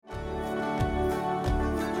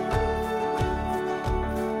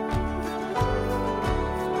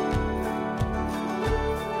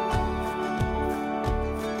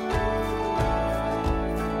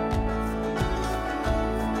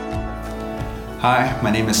Hi, my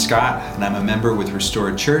name is Scott, and I'm a member with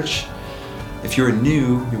Restored Church. If you're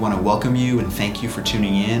new, we want to welcome you and thank you for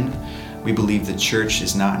tuning in. We believe the church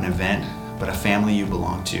is not an event, but a family you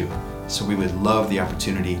belong to, so we would love the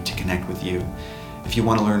opportunity to connect with you. If you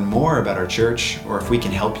want to learn more about our church, or if we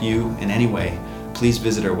can help you in any way, please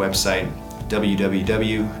visit our website,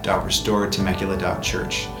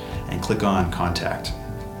 www.restoredtemecula.church, and click on Contact.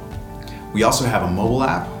 We also have a mobile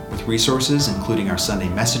app with resources including our Sunday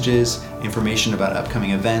messages, information about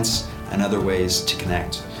upcoming events, and other ways to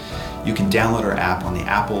connect. You can download our app on the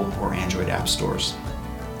Apple or Android app stores.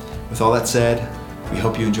 With all that said, we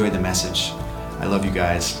hope you enjoyed the message. I love you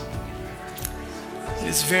guys. It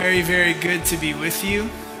is very, very good to be with you.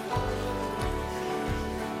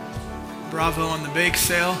 Bravo on the bake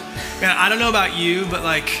sale. Man, I don't know about you, but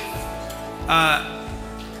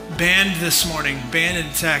band this morning, band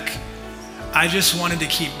and tech, I just wanted to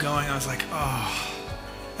keep going. I was like, oh,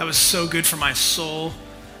 that was so good for my soul.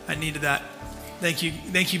 I needed that.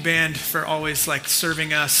 Thank you, band, for always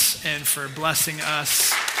serving us and for blessing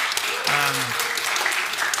us.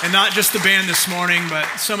 And not just the band this morning, but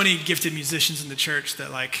so many gifted musicians in the church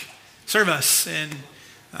that serve us, and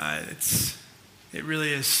it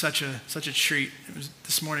really is such a treat.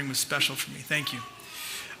 This morning was special for me. Thank you.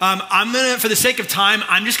 For the sake of time,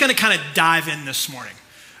 I'm just gonna kind of dive in this morning.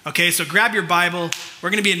 Okay, so grab your Bible. We're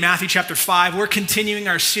going to be in Matthew chapter 5. We're continuing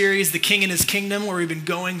our series, The King and His Kingdom, where we've been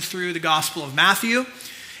going through the Gospel of Matthew,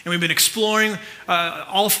 and we've been exploring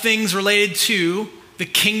all things related to the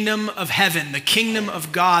kingdom of heaven, the kingdom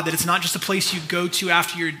of God, that it's not just a place you go to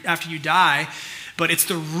after you die, but it's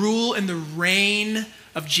the rule and the reign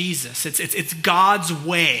of Jesus. It's God's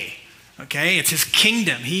way. Okay, it's his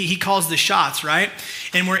kingdom. He calls the shots, right?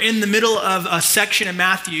 And we're in the middle of a section in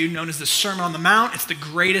Matthew known as the Sermon on the Mount. It's the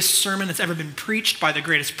greatest sermon that's ever been preached by the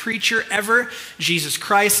greatest preacher ever, Jesus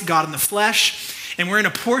Christ, God in the flesh. And we're in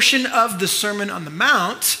a portion of the Sermon on the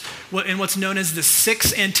Mount in what's known as the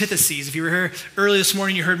six antitheses. If you were here early this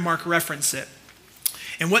morning, you heard Mark reference it.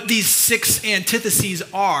 And what these six antitheses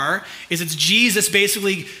are, is it's Jesus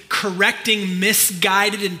basically correcting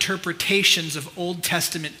misguided interpretations of Old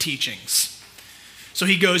Testament teachings. So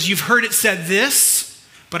he goes, you've heard it said this,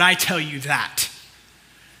 but I tell you that.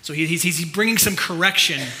 So he's bringing some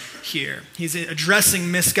correction here. He's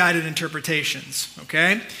addressing misguided interpretations,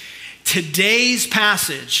 okay? Today's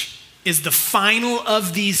passage is the final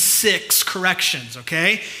of these six corrections,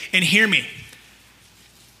 okay? And hear me.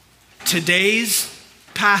 Today's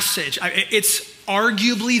passage, it's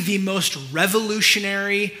arguably the most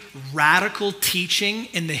revolutionary, radical teaching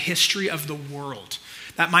in the history of the world.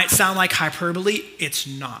 That might sound like hyperbole. It's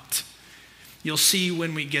not. You'll see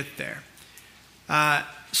when we get there.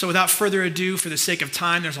 So without further ado, for the sake of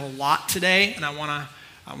time, there's a lot today, and I want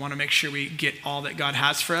to make sure we get all that God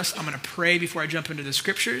has for us. I'm going to pray before I jump into the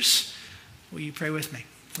scriptures. Will you pray with me?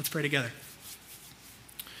 Let's pray together.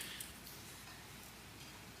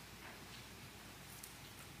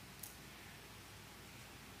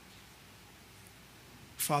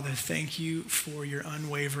 Father, thank you for your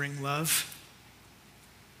unwavering love.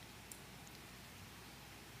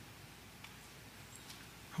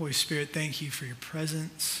 Holy Spirit, thank you for your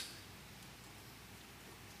presence.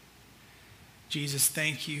 Jesus,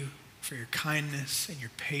 thank you for your kindness and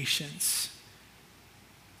your patience.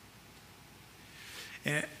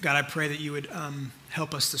 And God, I pray that you would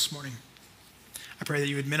help us this morning. I pray that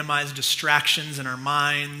you would minimize distractions in our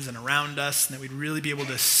minds and around us, and that we'd really be able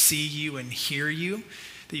to see you and hear you,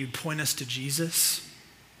 that you'd point us to Jesus,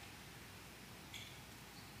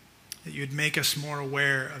 that you'd make us more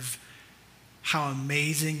aware of how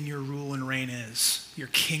amazing your rule and reign is, your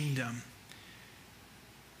kingdom.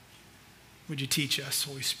 Would you teach us,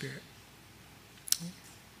 Holy Spirit?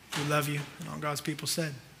 We love you, and all God's people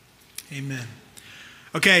said, amen.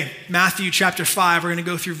 Okay, Matthew chapter 5, we're going to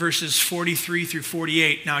go through verses 43 through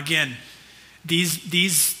 48. Now again,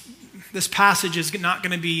 this passage is not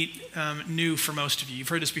going to be new for most of you. You've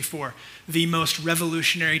heard this before. The most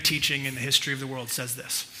revolutionary teaching in the history of the world says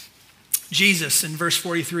this. Jesus, in verse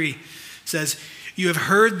 43, says, you have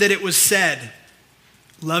heard that it was said,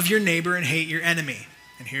 love your neighbor and hate your enemy.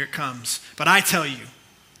 And here it comes. But I tell you,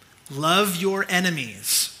 love your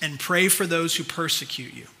enemies and pray for those who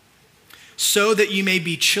persecute you, so that you may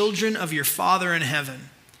be children of your Father in heaven.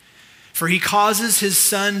 For he causes his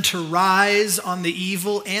sun to rise on the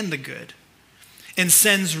evil and the good, and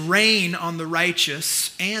sends rain on the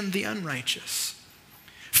righteous and the unrighteous.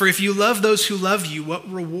 For if you love those who love you, what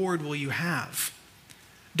reward will you have?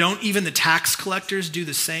 Don't even the tax collectors do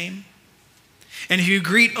the same? And if you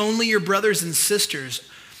greet only your brothers and sisters,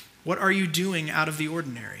 what are you doing out of the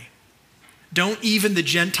ordinary? Don't even the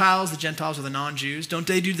Gentiles are the non-Jews, don't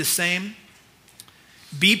they do the same?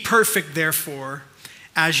 Be perfect, therefore,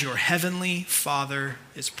 as your heavenly Father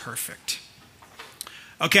is perfect.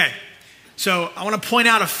 Okay, so I want to point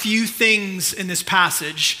out a few things in this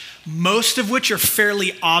passage, most of which are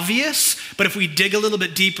fairly obvious, but if we dig a little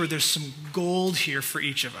bit deeper, there's some gold here for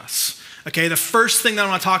each of us. Okay, the first thing that I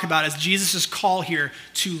want to talk about is Jesus' call here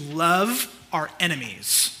to love our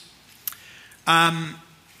enemies.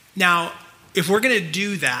 Now, if we're going to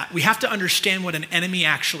do that, we have to understand what an enemy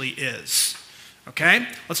actually is. Okay?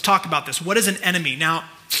 Let's talk about this. What is an enemy? Now,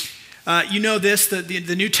 you know this,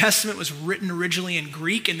 the New Testament was written originally in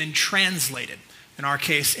Greek and then translated, in our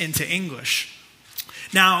case, into English.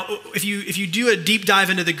 Now, if you do a deep dive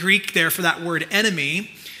into the Greek there for that word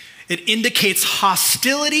enemy, it indicates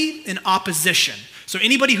hostility and opposition. So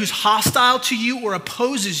anybody who's hostile to you or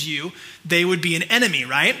opposes you, they would be an enemy,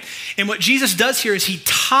 right? And what Jesus does here is he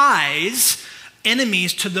ties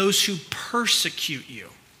enemies to those who persecute you.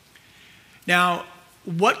 Now,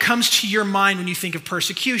 what comes to your mind when you think of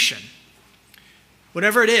persecution?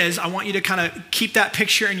 Whatever it is, I want you to kind of keep that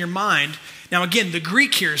picture in your mind. Now, again, the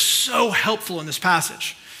Greek here is so helpful in this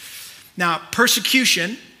passage. Now,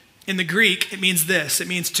 persecution in the Greek, it means this. It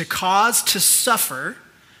means to cause to suffer,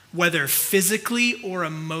 whether physically or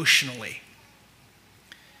emotionally.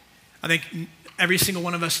 I think every single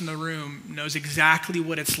one of us in the room knows exactly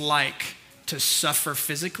what it's like to suffer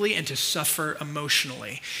physically and to suffer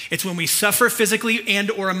emotionally. It's when we suffer physically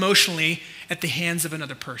and or emotionally at the hands of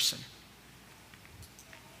another person.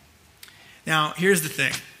 Now, here's the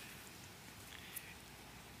thing.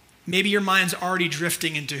 Maybe your mind's already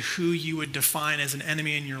drifting into who you would define as an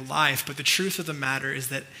enemy in your life, but the truth of the matter is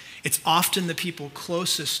that it's often the people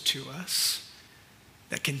closest to us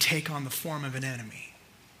that can take on the form of an enemy.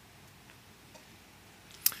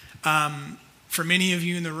 For many of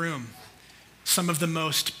you in the room, some of the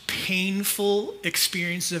most painful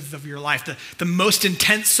experiences of your life, the most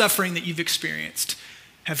intense suffering that you've experienced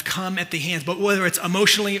have come at the hands, but whether it's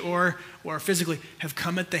emotionally or physically, have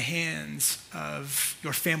come at the hands of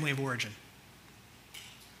your family of origin.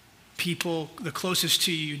 People the closest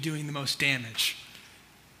to you doing the most damage.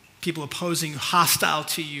 People opposing, hostile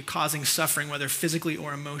to you, causing suffering, whether physically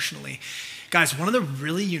or emotionally. Guys, one of the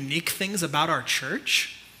really unique things about our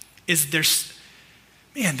church is there's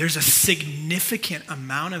a significant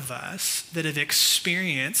amount of us that have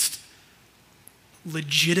experienced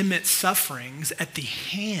legitimate sufferings at the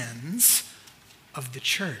hands of the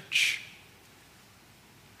church.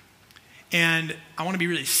 And I want to be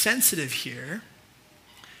really sensitive here,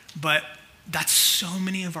 but that's so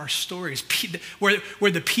many of our stories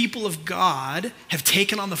where the people of God have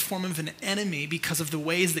taken on the form of an enemy because of the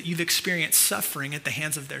ways that you've experienced suffering at the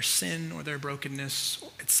hands of their sin or their brokenness,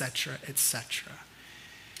 etc., etc.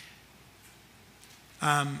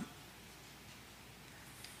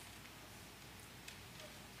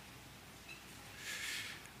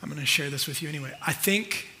 I'm going to share this with you anyway. I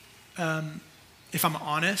think, if I'm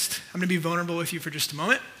honest, I'm going to be vulnerable with you for just a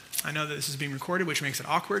moment. I know that this is being recorded, which makes it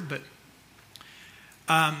awkward, but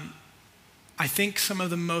I think some of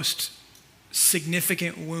the most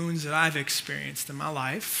significant wounds that I've experienced in my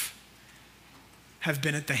life have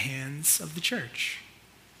been at the hands of the church.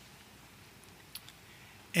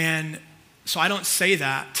 And so I don't say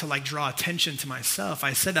that to draw attention to myself.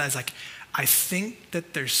 I said that as I think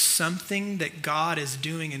that there's something that God is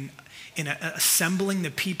doing in assembling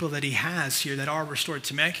the people that he has here that are restored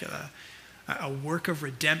Temecula, a work of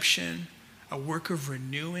redemption, a work of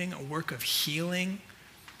renewing, a work of healing.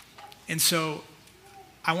 And so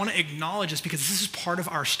I want to acknowledge this because this is part of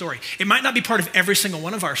our story. It might not be part of every single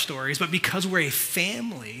one of our stories, but because we're a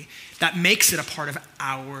family, that makes it a part of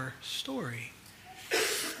our story.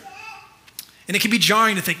 And it can be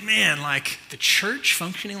jarring to think, man, the church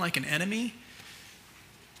functioning like an enemy?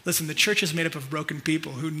 Listen, the church is made up of broken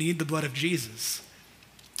people who need the blood of Jesus.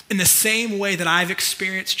 In the same way that I've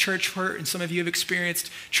experienced church hurt, and some of you have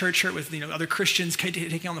experienced church hurt with other Christians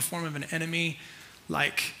taking on the form of an enemy,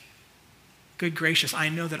 good gracious, I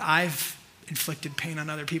know that I've inflicted pain on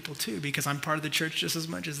other people too because I'm part of the church just as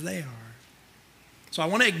much as they are. So I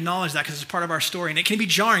want to acknowledge that because it's part of our story, and it can be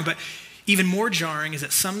jarring, but even more jarring is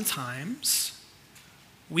that sometimes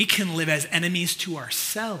we can live as enemies to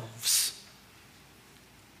ourselves.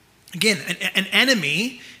 Again, an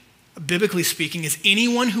enemy, biblically speaking, is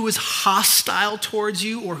anyone who is hostile towards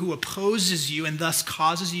you or who opposes you and thus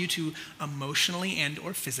causes you to emotionally and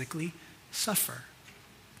or physically suffer.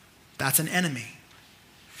 That's an enemy.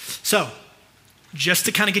 So, just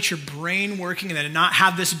to kind of get your brain working and then not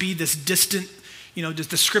have this be this distant,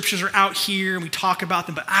 just the scriptures are out here and we talk about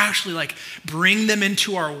them, but actually like bring them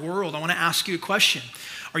into our world. I want to ask you a question.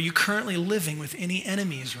 Are you currently living with any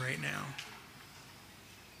enemies right now?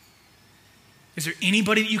 Is there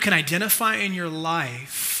anybody that you can identify in your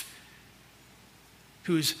life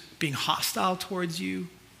who's being hostile towards you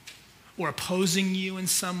or opposing you in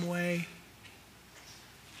some way?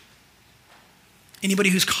 Anybody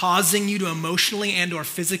who's causing you to emotionally and or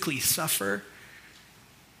physically suffer?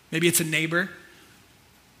 Maybe it's a neighbor.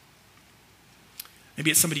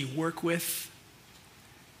 Maybe it's somebody you work with.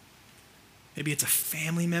 Maybe it's a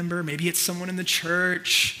family member. Maybe it's someone in the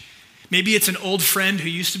church. Maybe it's an old friend who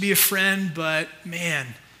used to be a friend, but man,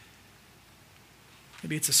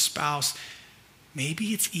 maybe it's a spouse. Maybe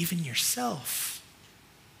it's even yourself.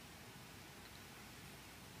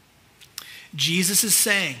 Jesus is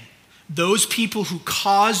saying, those people who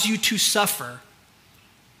cause you to suffer,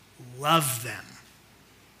 love them.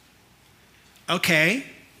 Okay,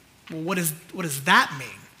 well, what does that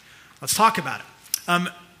mean? Let's talk about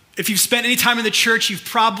it. If you've spent any time in the church, you've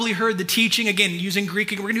probably heard the teaching, again, using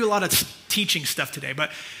Greek. We're going to do a lot of teaching stuff today,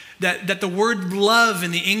 but that the word love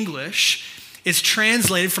in the English is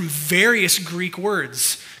translated from various Greek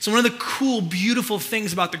words. So one of the cool, beautiful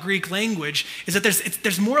things about the Greek language is that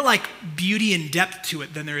there's more like beauty and depth to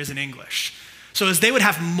it than there is in English. So as they would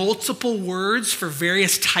have multiple words for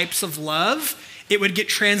various types of love, it would get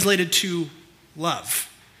translated to love.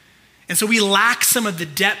 And so we lack some of the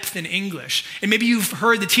depth in English. And maybe you've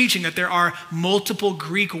heard the teaching that there are multiple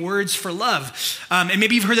Greek words for love. And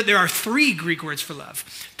maybe you've heard that there are 3 Greek words for love.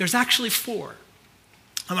 There's actually 4.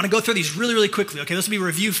 I'm going to go through these really, really quickly. Okay, this will be a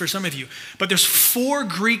review for some of you. But there's 4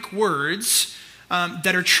 Greek words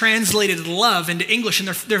that are translated love into English, and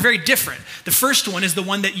they're very different. The first one is the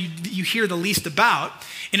one that you hear the least about,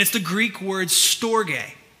 and it's the Greek word storge.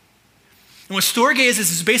 And what storge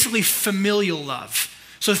is basically familial love.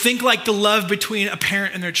 So think like the love between a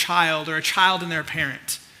parent and their child, or a child and their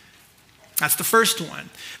parent. That's the first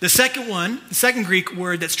one. The second Greek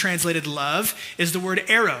word that's translated love is the word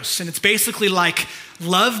eros, and it's basically like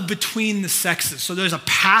love between the sexes. So there's a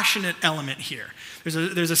passionate element here. There's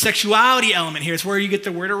a sexuality element here. It's where you get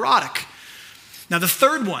the word erotic. Now the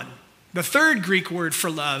third Greek word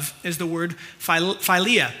for love is the word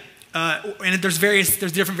philia. And there's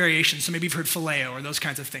different variations. So maybe you've heard phileo or those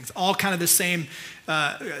kinds of things. All kind of the same,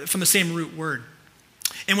 from the same root word.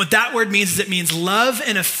 And what that word means is it means love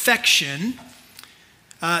and affection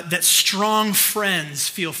that strong friends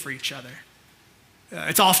feel for each other.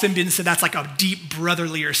 It's often been said that's like a deep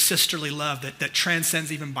brotherly or sisterly love that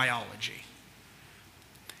transcends even biology.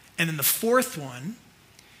 And then the fourth one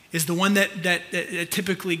is the one that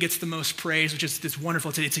typically gets the most praise, which is this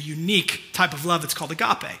wonderful. It's a unique type of love. It's called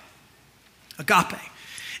agape. Agape.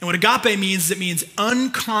 And what agape means is it means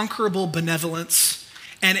unconquerable benevolence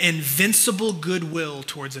and invincible goodwill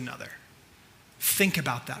towards another. Think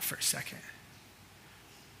about that for a second.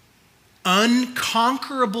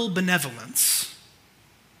 Unconquerable benevolence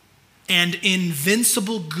and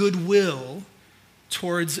invincible goodwill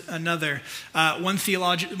towards another. One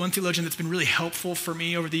theologian that's been really helpful for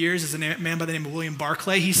me over the years is a man by the name of William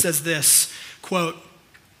Barclay. He says this, quote,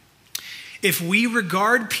 "If we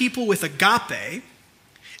regard people with agape,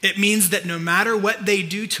 it means that no matter what they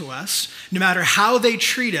do to us, no matter how they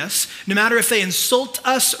treat us, no matter if they insult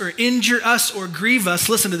us or injure us or grieve us,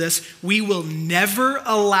 listen to this, we will never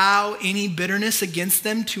allow any bitterness against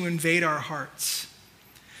them to invade our hearts,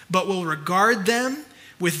 but will regard them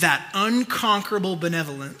with that unconquerable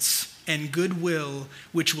benevolence and goodwill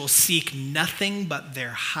which will seek nothing but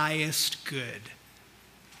their highest good."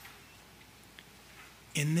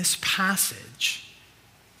 In this passage,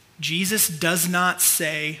 Jesus does not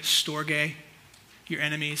say storge, your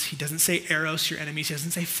enemies. He doesn't say eros, your enemies. He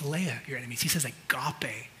doesn't say philia, your enemies. He says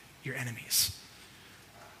agape, your enemies.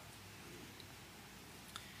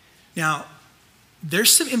 Now,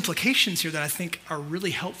 there's some implications here that I think are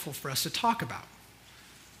really helpful for us to talk about.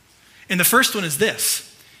 And the first one is this.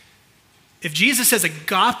 If Jesus says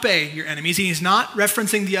agape your enemies, and he's not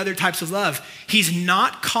referencing the other types of love, he's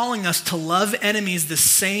not calling us to love enemies the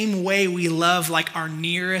same way we love like our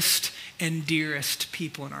nearest and dearest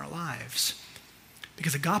people in our lives.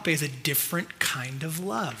 Because agape is a different kind of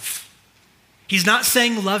love. He's not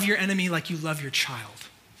saying love your enemy like you love your child.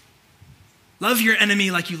 Love your enemy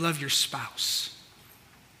like you love your spouse.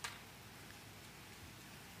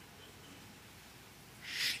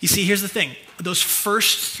 You see, here's the thing. Those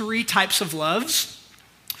first 3 types of loves,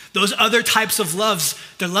 those other types of loves,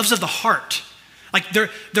 they're loves of the heart. Like they're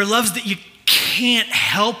loves that you can't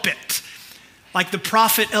help it. Like the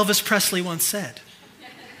prophet Elvis Presley once said,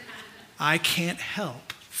 "I can't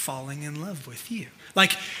help falling in love with you.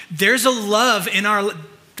 Like, there's a love in our,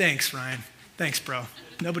 thanks, Ryan. Thanks, bro.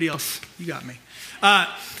 Nobody else, you got me.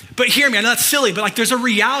 But hear me, I know that's silly, but like there's a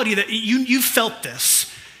reality that you've felt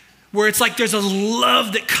this, where it's like there's a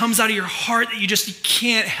love that comes out of your heart that you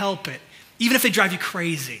can't help it, even if they drive you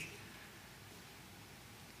crazy.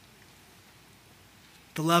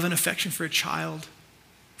 The love and affection for a child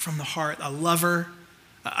from the heart, a lover,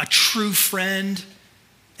 a true friend.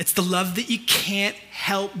 It's the love that you can't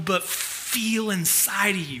help but feel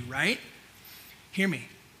inside of you, right? Hear me.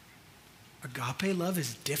 Agape love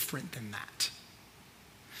is different than that.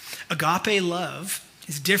 Agape love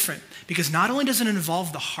is different because not only does it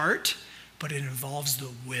involve the heart, but it involves the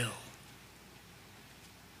will.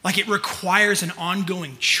 Like it requires an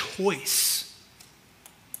ongoing choice.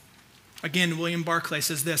 Again, William Barclay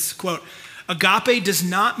says this, quote, agape does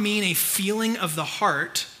not mean a feeling of the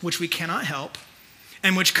heart, which we cannot help,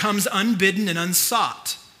 and which comes unbidden and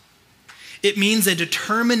unsought. It means a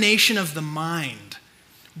determination of the mind,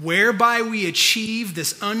 whereby we achieve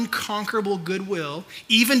this unconquerable goodwill,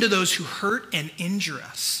 even to those who hurt and injure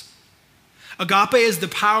us. Agape is the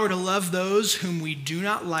power to love those whom we do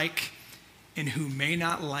not like and who may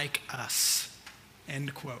not like us.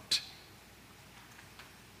 End quote.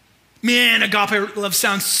 Man, agape love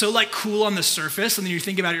sounds so like cool on the surface, and then you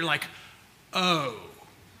think about it, you're like, oh,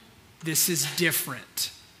 this is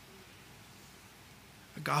different.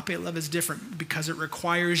 Agape love is different because it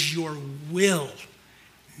requires your will,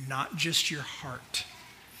 not just your heart.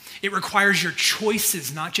 It requires your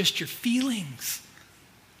choices, not just your feelings.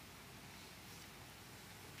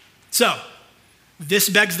 So, this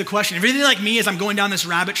begs the question. If you're anything like me, as I'm going down this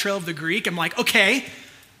rabbit trail of the Greek, I'm like, okay,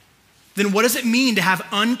 then what does it mean to have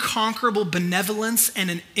unconquerable benevolence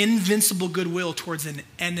and an invincible goodwill towards an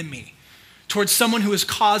enemy, towards someone who is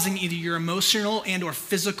causing either your emotional and or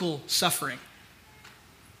physical suffering?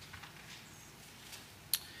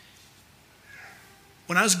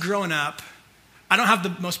 When I was growing up, I don't have the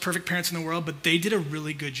most perfect parents in the world, but they did a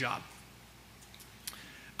really good job.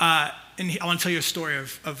 And I want to tell you a story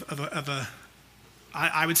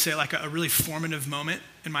I would say like a really formative moment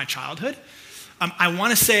in my childhood. I want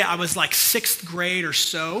to say I was like 6th grade or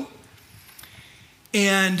so.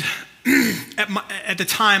 And at the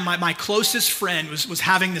time, my closest friend was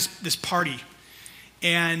having this party.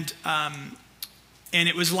 And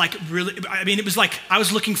it was like really, it was like I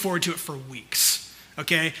was looking forward to it for weeks.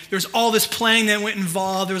 Okay, there was all this planning that went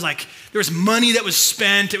involved. There was money that was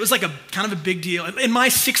spent. It was like a kind of a big deal. In my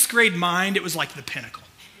 6th grade mind, it was like the pinnacle.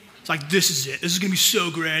 It's like, this is it. This is gonna be so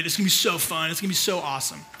great. It's gonna be so fun. It's gonna be so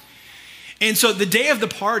awesome. And so the day of the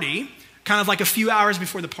party, kind of like a few hours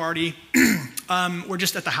before the party, we're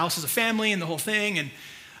just at the house as a family and the whole thing. And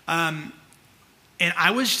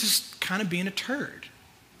I was just kind of being a turd.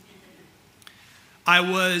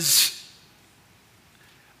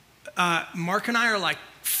 Mark and I are like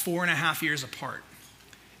 4.5 years apart.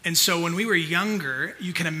 And so when we were younger,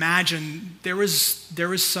 you can imagine there was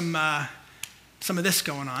some of this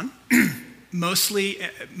going on. Mostly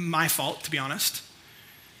my fault, to be honest.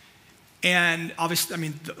 And obviously,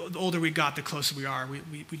 the older we got, the closer we are.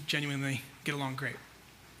 We genuinely get along great.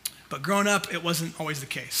 But growing up, it wasn't always the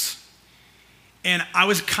case. And I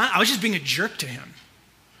was just being a jerk to him.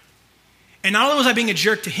 And not only was I being a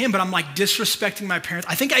jerk to him, but I'm like disrespecting my parents.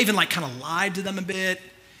 I think I even like kind of lied to them a bit.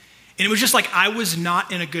 And it was just like I was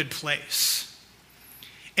not in a good place.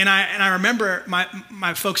 And I remember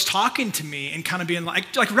my folks talking to me and kind of being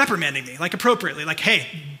like reprimanding me, like appropriately, like, hey,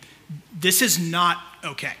 this is not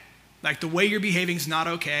okay. Like the way you're behaving is not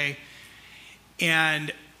okay.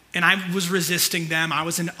 And I was resisting them. I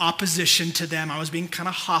was in opposition to them. I was being kind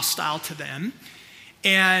of hostile to them.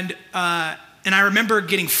 And I remember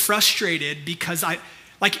getting frustrated because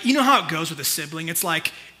you know how it goes with a sibling. It's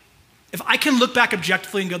like, if I can look back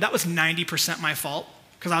objectively and go, that was 90% my fault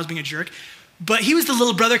because I was being a jerk. But he was the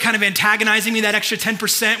little brother kind of antagonizing me that extra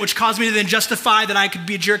 10%, which caused me to then justify that I could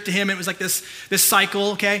be a jerk to him. It was like this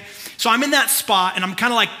cycle, okay? So I'm in that spot and I'm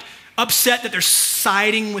kind of like upset that they're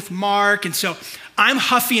siding with Mark. And so I'm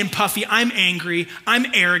huffy and puffy. I'm angry. I'm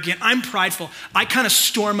arrogant. I'm prideful. I kind of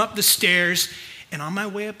storm up the stairs. And on my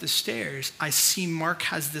way up the stairs, I see Mark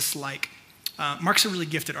has this Mark's a really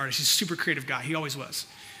gifted artist. He's a super creative guy. He always was.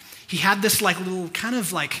 He had this like little kind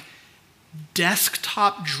of like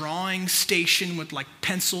desktop drawing station with like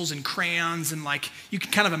pencils and crayons and like, you can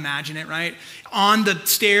kind of imagine it, right? On the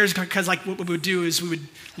stairs, because like what we would do is we would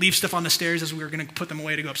leave stuff on the stairs as we were gonna put them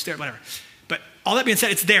away to go upstairs, whatever. But all that being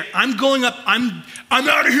said, it's there. I'm going up, I'm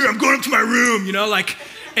out of here, I'm going up to my room,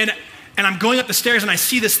 and I'm going up the stairs and I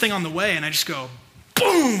see this thing on the way and I just go,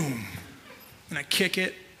 boom, and I kick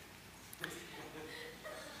it.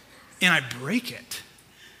 and I break it.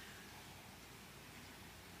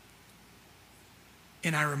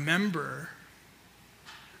 And I remember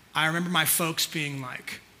my folks being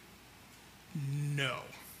like, no.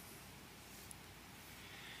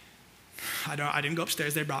 I didn't go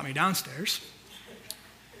upstairs. They brought me downstairs.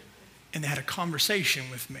 And they had a conversation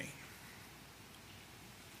with me.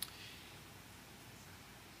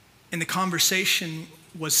 And the conversation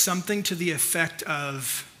was something to the effect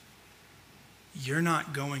of, you're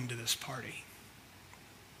not going to this party.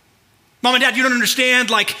 Mom and Dad, you don't understand.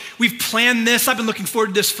 Like, we've planned this. I've been looking forward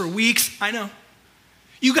to this for weeks. I know.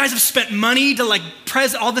 You guys have spent money to like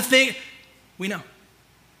all the things. We know.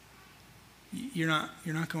 You're not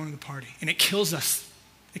going to the party. And it kills us.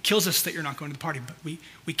 It kills us that you're not going to the party, but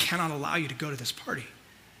we cannot allow you to go to this party.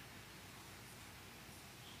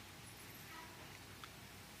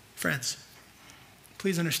 Friends,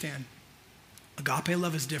 please understand, agape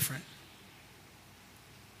love is different.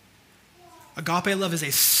 Agape love is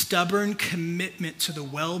a stubborn commitment to the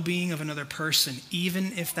well-being of another person,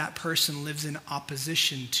 even if that person lives in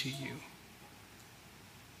opposition to you.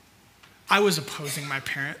 I was opposing my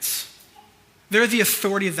parents. They're the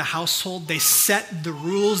authority of the household. They set the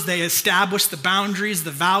rules. They establish the boundaries,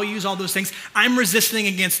 the values, all those things. I'm resisting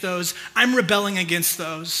against those. I'm rebelling against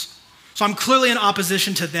those. So I'm clearly in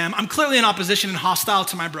opposition to them. I'm clearly in opposition and hostile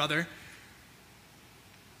to my brother.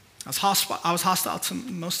 I was hostile to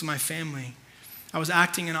most of my family. I was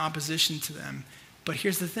acting in opposition to them. But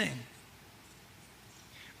here's the thing.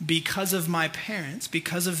 Because of my parents,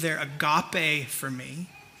 because of their agape for me,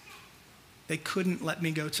 they couldn't let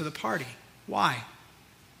me go to the party. Why?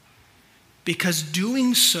 Because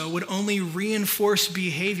doing so would only reinforce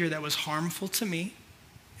behavior that was harmful to me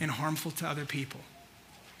and harmful to other people.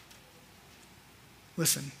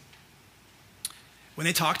 Listen, when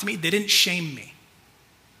they talked to me, they didn't shame me.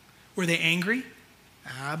 Were they angry?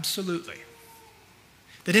 Absolutely.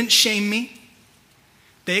 They didn't shame me.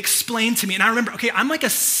 They explained to me. And I remember, I'm like a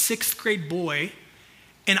 6th grade boy,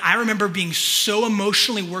 and I remember being so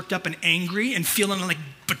emotionally worked up and angry and feeling like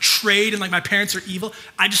betrayed and like my parents are evil.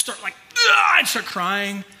 I'd start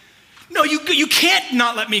crying. No, you can't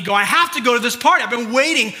not let me go. I have to go to this party. I've been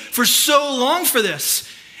waiting for so long for this.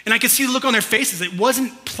 And I could see the look on their faces. It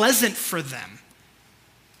wasn't pleasant for them.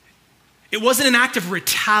 It wasn't an act of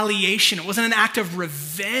retaliation. It wasn't an act of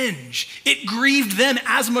revenge. It grieved them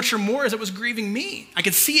as much or more as it was grieving me. I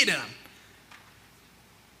could see it in them.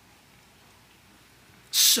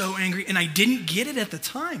 So angry, and I didn't get it at the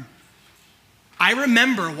time. I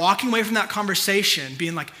remember walking away from that conversation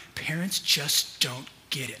being like, parents just don't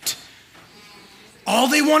get it. All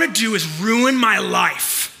they want to do is ruin my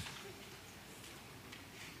life.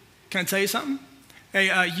 Can I tell you something?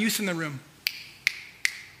 Hey, youth in the room,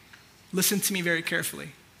 listen to me very carefully.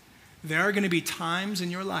 There are going to be times in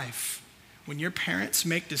your life when your parents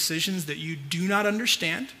make decisions that you do not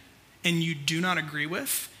understand and you do not agree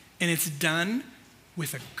with, and it's done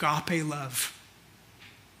with agape love.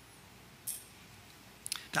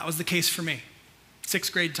 That was the case for me.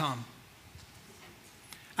 6th grade Tom.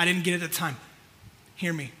 I didn't get it at the time.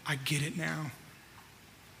 Hear me, I get it now.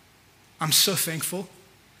 I'm so thankful.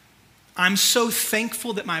 I'm so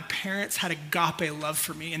thankful that my parents had agape love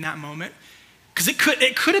for me in that moment. Because it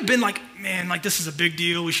could have been like, man, like this is a big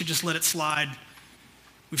deal. We should just let it slide.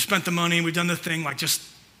 We've spent the money. We've done the thing. Like just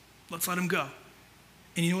let's let him go.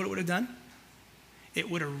 And you know what it would have done? It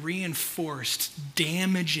would have reinforced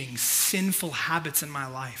damaging, sinful habits in my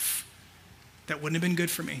life that wouldn't have been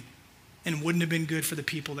good for me and wouldn't have been good for the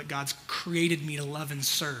people that God's created me to love and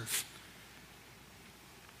serve.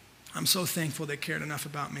 I'm so thankful they cared enough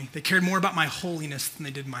about me. They cared more about my holiness than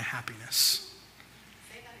they did my happiness.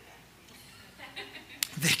 Say that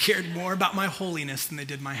again. They cared more about my holiness than they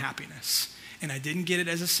did my happiness. And I didn't get it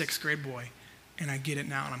as a 6th grade boy, and I get it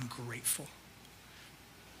now, and I'm grateful.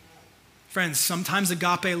 Friends, sometimes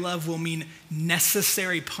agape love will mean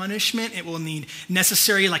necessary punishment. It will mean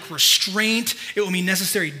necessary restraint. It will mean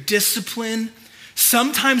necessary discipline.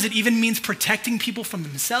 Sometimes it even means protecting people from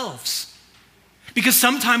themselves. Because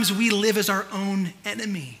sometimes we live as our own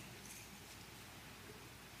enemy.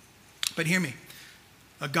 But hear me.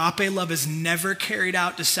 Agape love is never carried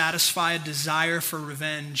out to satisfy a desire for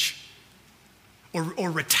revenge or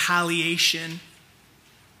retaliation.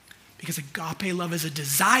 Because agape love is a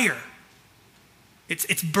desire. It's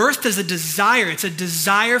birthed as a desire. It's a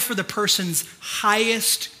desire for the person's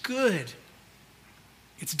highest good.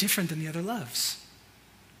 It's different than the other loves.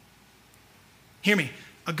 Hear me.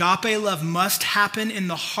 Agape love must happen in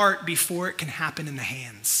the heart before it can happen in the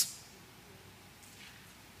hands.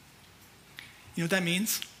 You know what that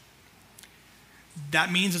means?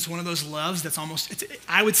 that means it's one of those loves that's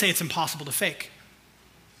I would say it's impossible to fake.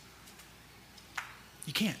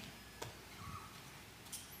 You can't.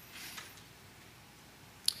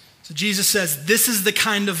 So Jesus says, this is the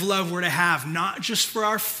kind of love we're to have, not just for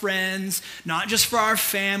our friends, not just for our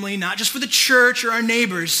family, not just for the church or our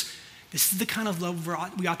neighbors. This is the kind of love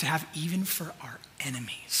we ought to have even for our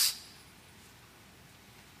enemies.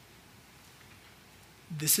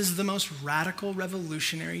 This is the most radical,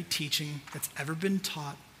 revolutionary teaching that's ever been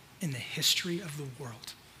taught in the history of the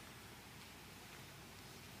world.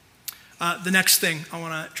 The next thing I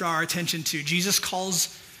want to draw our attention to, Jesus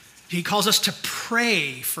calls us to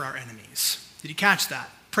pray for our enemies. Did you catch that?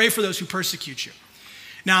 Pray for those who persecute you.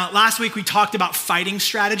 Now, last week we talked about fighting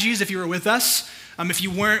strategies, if you were with us. If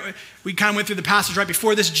you weren't, we kind of went through the passage right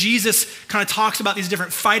before this. Jesus kind of talks about these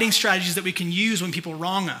different fighting strategies that we can use when people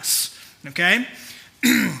wrong us, okay?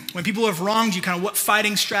 When people have wronged you, kind of what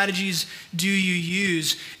fighting strategies do you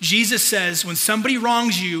use? Jesus says, when somebody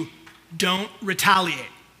wrongs you, don't retaliate.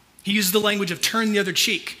 He uses the language of turn the other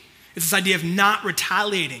cheek. It's this idea of not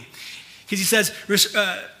retaliating. Because he says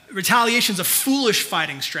retaliation is a foolish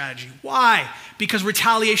fighting strategy. Why? Because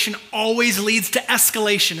retaliation always leads to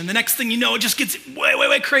escalation. And the next thing you know, it just gets way, way,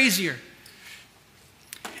 way crazier.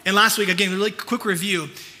 And last week, again, really quick review.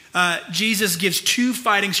 Jesus gives 2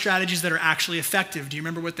 fighting strategies that are actually effective. Do you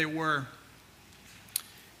remember what they were?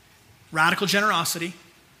 Radical generosity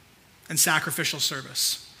and sacrificial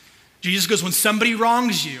service. Jesus goes, when somebody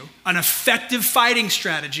wrongs you, an effective fighting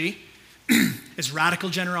strategy is radical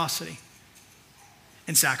generosity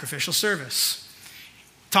and sacrificial service.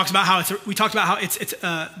 We talked about how it's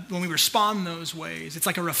when we respond those ways, it's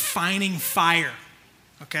like a refining fire,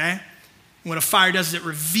 okay? And what a fire does is it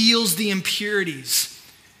reveals the impurities.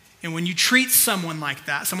 And when you treat someone like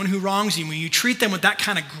that, someone who wrongs you, when you treat them with that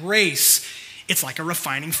kind of grace, it's like a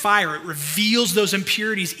refining fire. It reveals those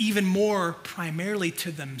impurities even more primarily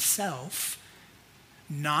to themselves.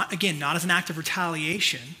 Not as an act of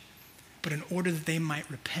retaliation, but in order that they might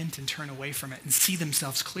repent and turn away from it and see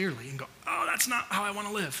themselves clearly and go, oh, that's not how I want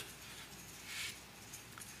to live.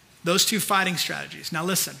 Those 2 fighting strategies. Now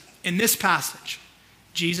listen, in this passage,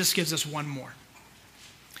 Jesus gives us one more.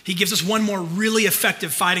 He gives us one more really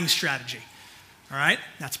effective fighting strategy. All right?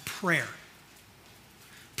 That's prayer.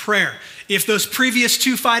 Prayer. If those previous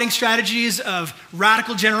 2 fighting strategies of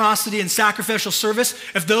radical generosity and sacrificial service,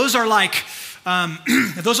 if those are like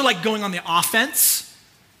going on the offense,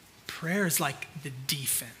 prayer is like the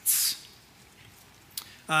defense.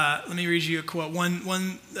 Let me read you a quote.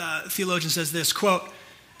 One theologian says this, quote,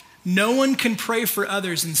 "No one can pray for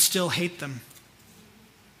others and still hate them.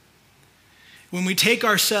 When we take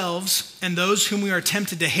ourselves and those whom we are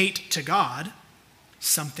tempted to hate to God,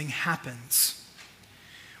 something happens.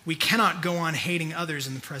 We cannot go on hating others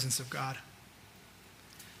in the presence of God."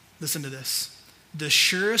 Listen to this. The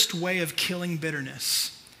surest way of killing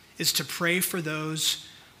bitterness is to pray for those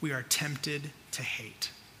we are tempted to hate.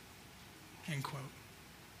 End quote.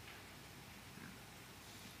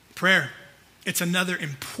 Prayer. It's another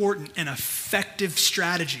important and effective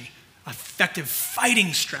strategy, effective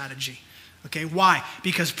fighting strategy. Okay, why?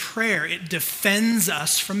 Because prayer, it defends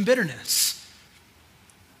us from bitterness.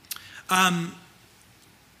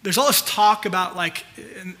 There's all this talk about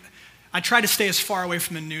and I try to stay as far away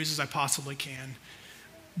from the news as I possibly can,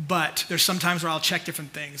 but there's some times where I'll check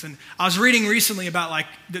different things. And I was reading recently about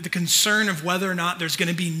the concern of whether or not there's going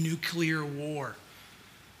to be nuclear war.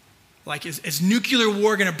 Is nuclear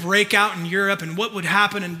war going to break out in Europe, and what would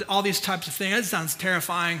happen, and all these types of things? That sounds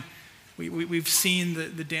terrifying. We've seen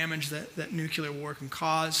the damage that nuclear war can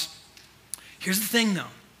cause. Here's the thing,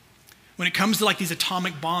 though. When it comes to these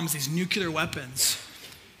atomic bombs, these nuclear weapons,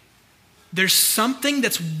 there's something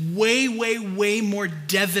that's way, way, way more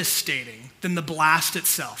devastating than the blast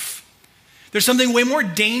itself. There's something way more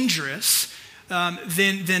dangerous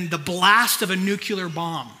than the blast of a nuclear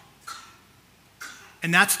bomb.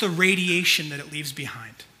 And that's the radiation that it leaves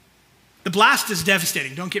behind. The blast is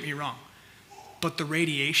devastating, don't get me wrong. But the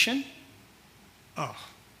radiation,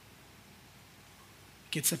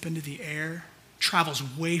 gets up into the air, travels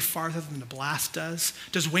way farther than the blast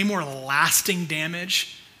does way more lasting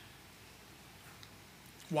damage.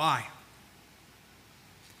 Why?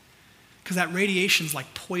 Because that radiation's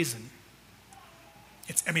like poison.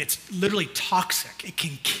 It's literally toxic. It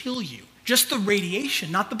can kill you. Just the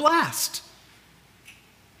radiation, not the blast.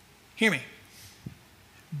 Hear me.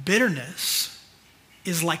 Bitterness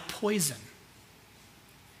is like poison.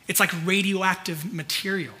 It's like radioactive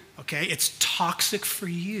material, okay? It's toxic for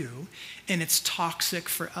you, and it's toxic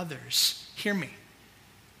for others. Hear me.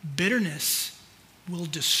 Bitterness will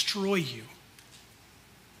destroy you.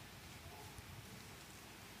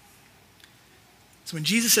 So when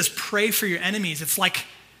Jesus says pray for your enemies, it's like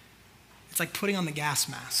putting on the gas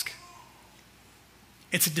mask.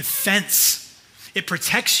 It's a defense. It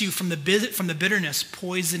protects you from the bitterness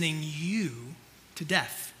poisoning you to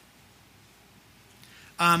death.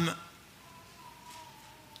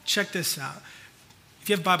 Check this out. If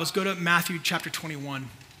you have Bibles, go to Matthew chapter 21.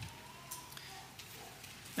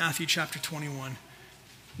 Matthew chapter 21.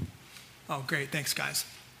 Oh, great. Thanks, guys.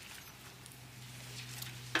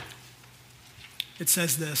 It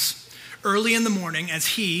says this. Early in the morning, as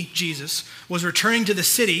he, Jesus, was returning to the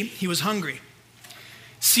city, he was hungry.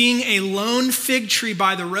 Seeing a lone fig tree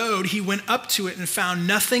by the road, he went up to it and found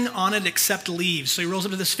nothing on it except leaves. So he rolls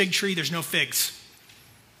up to this fig tree, there's no figs.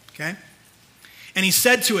 Okay? And he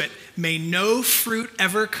said to it, may no fruit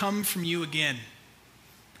ever come from you again.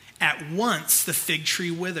 At once the fig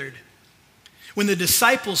tree withered. When the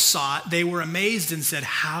disciples saw it, they were amazed and said,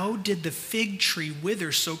 how did the fig tree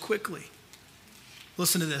wither so quickly?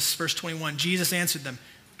 Listen to this, verse 21. Jesus answered them,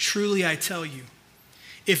 truly I tell you,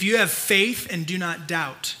 if you have faith and do not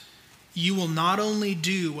doubt, you will not only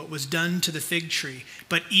do what was done to the fig tree,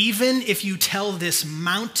 but even if you tell this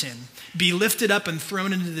mountain, be lifted up and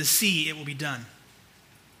thrown into the sea, it will be done.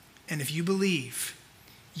 And if you believe,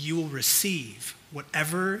 you will receive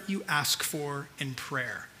whatever you ask for in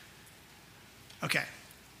prayer. Okay,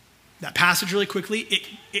 that passage really quickly,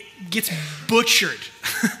 it gets butchered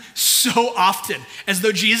so often, as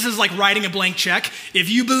though Jesus is like writing a blank check. If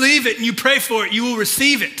you believe it and you pray for it, you will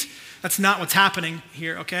receive it. That's not what's happening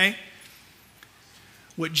here, okay?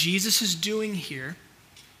 What Jesus is doing here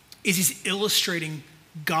is he's illustrating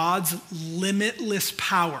God's limitless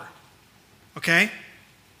power, okay?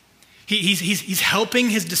 He's helping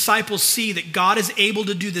his disciples see that God is able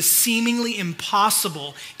to do the seemingly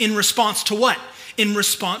impossible in response to what? In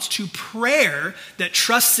response to prayer that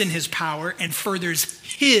trusts in his power and furthers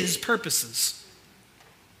his purposes,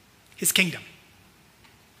 his kingdom.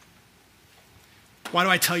 Why do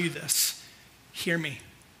I tell you this? Hear me.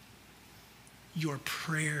 Your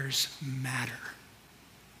prayers matter.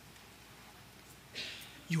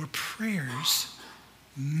 Your prayers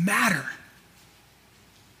matter.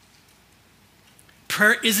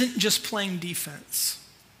 Prayer isn't just playing defense.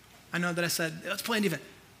 I know that I said, it's playing defense.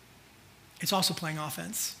 It's also playing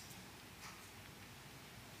offense.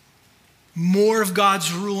 More of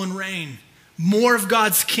God's rule and reign. More of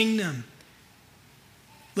God's kingdom.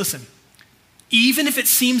 Listen, even if it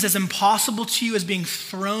seems as impossible to you as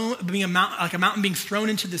like a mountain being thrown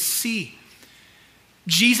into the sea,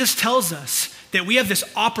 Jesus tells us that we have this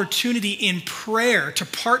opportunity in prayer to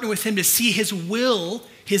partner with him to see his will,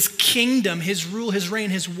 his kingdom, his rule, his reign,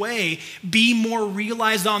 his way be more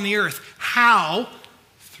realized on the earth. How?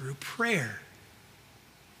 Through prayer.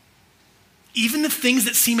 Even the things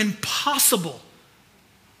that seem impossible,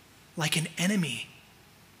 like an enemy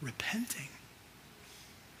repenting,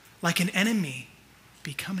 like an enemy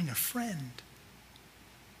becoming a friend.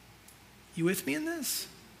 You with me in this?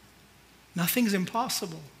 Nothing's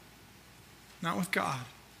impossible. Not with God.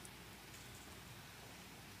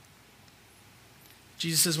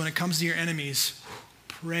 Jesus says when it comes to your enemies,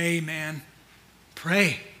 pray, man.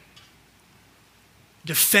 Pray.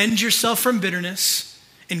 Defend yourself from bitterness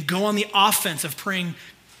and go on the offense of praying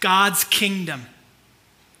God's kingdom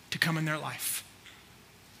to come in their life.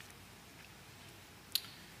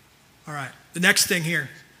 All right, the next thing here,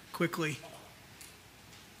 quickly,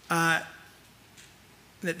 that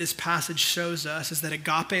this passage shows us is that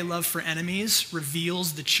agape love for enemies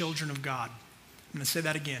reveals the children of God. I'm going to say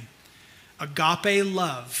that again. Agape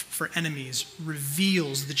love for enemies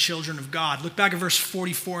reveals the children of God. Look back at verse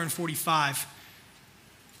 44 and 45.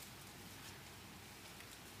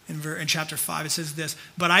 In chapter 5, it says this,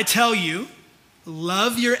 but I tell you,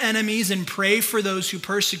 love your enemies and pray for those who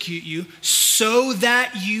persecute you, so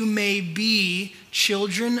that you may be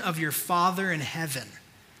children of your Father in heaven.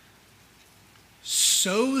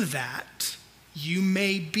 So that you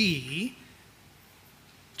may be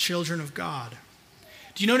children of God.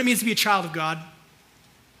 Do you know what it means to be a child of God?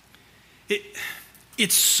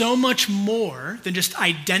 It's so much more than just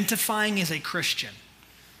identifying as a Christian.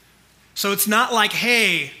 So it's not like,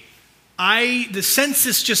 hey, the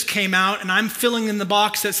census just came out and I'm filling in the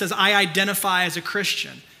box that says I identify as a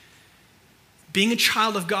Christian. Being a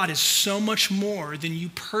child of God is so much more than you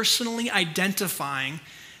personally identifying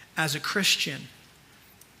as a Christian.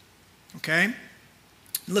 Okay?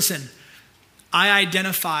 Listen, I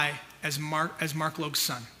identify as Mark Logue's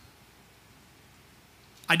son.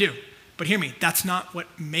 I do. But hear me, that's not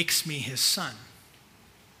what makes me his son.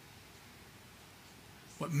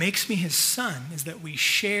 What makes me his son is that we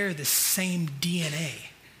share the same DNA.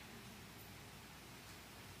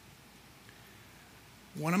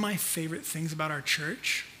 one of my favorite things about our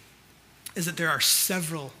church is that there are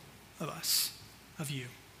several of us, of you,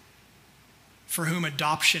 for whom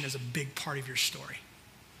adoption is a big part of your story.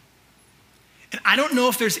 And I don't know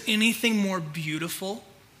if there's anything more beautiful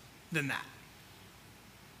than that.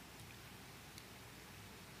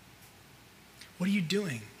 What are you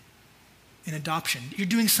doing in adoption? You're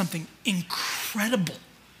doing something incredible.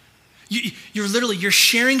 You're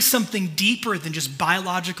sharing something deeper than just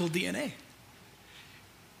biological DNA.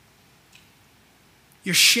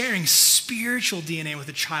 You're sharing spiritual DNA with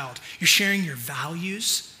a child. You're sharing your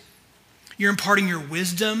values. You're imparting your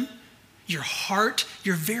wisdom, your heart,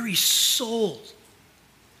 your very soul.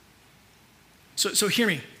 So hear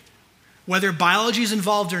me. Whether biology is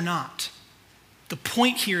involved or not, the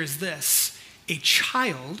point here is this: a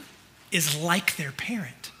child is like their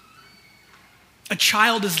parent. A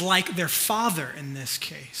child is like their father in this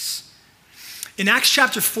case. In Acts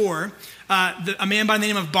chapter 4, a man by the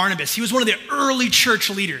name of Barnabas, he was one of the early church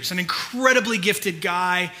leaders, an incredibly gifted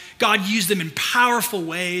guy. God used him in powerful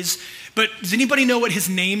ways. But does anybody know what his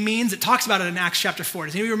name means? It talks about it in Acts chapter 4.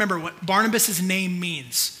 Does anybody remember what Barnabas' name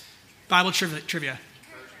means? Bible trivia.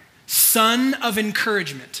 Son of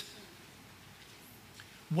encouragement.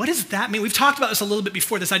 What does that mean? We've talked about this a little bit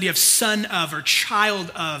before, this idea of son of or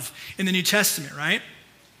child of in the New Testament, right?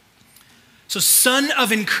 So son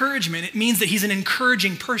of encouragement, it means that he's an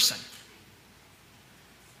encouraging person.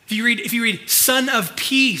 If you read son of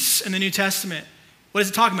peace in the New Testament, what is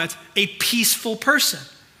it talking about? It's a peaceful person.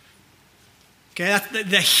 Okay, that's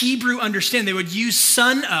the Hebrew understand. They would use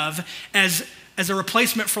son of as a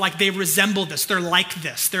replacement for like they resemble this. They're like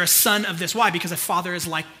this. They're a son of this. Why? Because a father is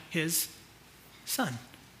like his son.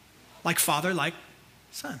 Like father, like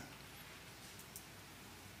son.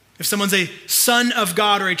 If someone's a son of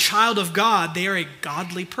God or a child of God, they are a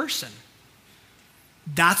godly person.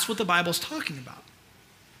 That's what the Bible's talking about.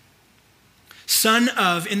 Son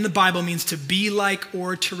of, in the Bible, means to be like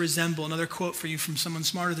or to resemble. Another quote for you from someone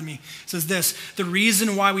smarter than me says this: the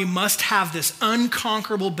reason why we must have this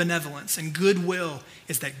unconquerable benevolence and goodwill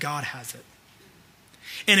is that God has it.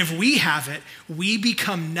 And if we have it, we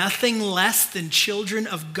become nothing less than children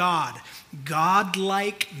of God,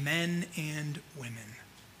 God-like men and women.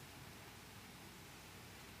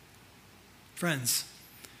 Friends,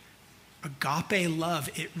 agape love,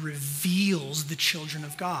 it reveals the children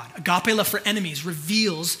of God. Agape love for enemies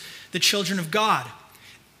reveals the children of God.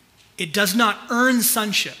 It does not earn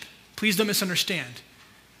sonship. Please don't misunderstand.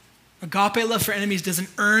 Agape love for enemies doesn't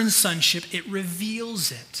earn sonship, it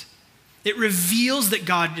reveals it. It reveals that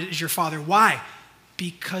God is your father. Why?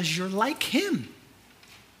 Because you're like him.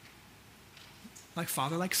 Like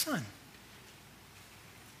father, like son.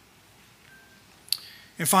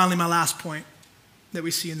 And finally, my last point that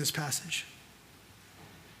we see in this passage.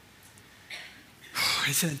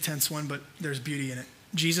 It's an intense one, but there's beauty in it.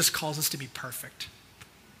 Jesus calls us to be perfect.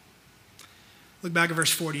 Look back at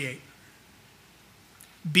verse 48.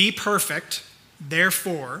 Be perfect,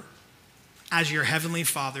 therefore, as your heavenly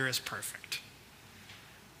Father is perfect.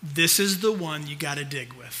 This is the one you got to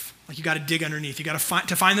dig with. Like you got to dig underneath. You got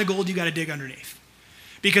to find the gold, you got to dig underneath.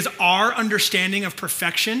 Because our understanding of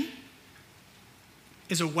perfection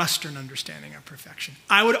is a Western understanding of perfection.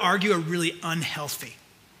 I would argue a really unhealthy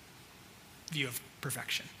view of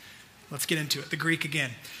perfection. Let's get into it. The Greek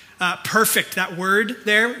again. Perfect, that word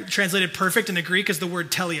there, translated perfect in the Greek, is the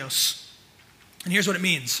word teleos. And here's what it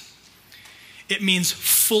means. It means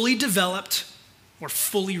fully developed or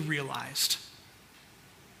fully realized.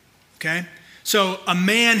 Okay? So a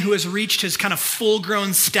man who has reached his kind of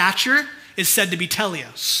full-grown stature is said to be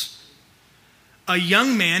teleos. A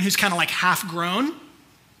young man who's kind of like half-grown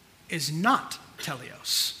is not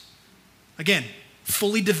teleos. Again,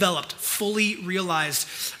 fully developed, fully realized.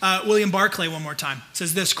 William Barclay, one more time,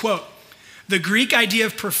 says this, quote, "The Greek idea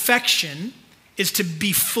of perfection is to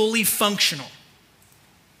be fully functional.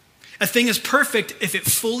 A thing is perfect if it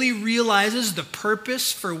fully realizes the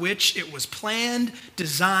purpose for which it was planned,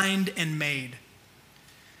 designed, and made."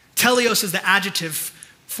 Teleos is the adjective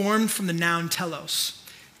formed from the noun telos.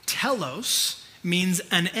 Telos means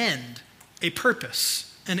an end, a purpose,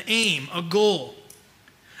 an aim, a goal.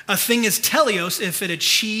 A thing is teleos if it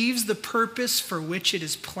achieves the purpose for which it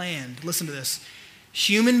is planned. Listen to this.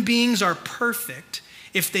 Human beings are perfect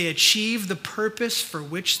if they achieve the purpose for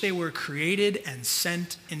which they were created and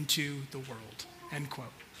sent into the world. End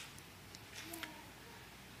quote.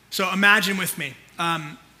 So imagine with me,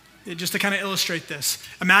 just to kind of illustrate this,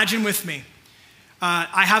 imagine with me,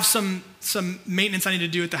 I have some maintenance I need to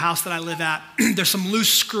do at the house that I live at. There's some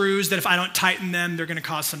loose screws that if I don't tighten them, they're going to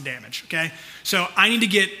cause some damage, okay? So what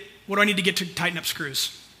do I need to get to tighten up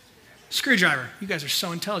screws? Screwdriver. You guys are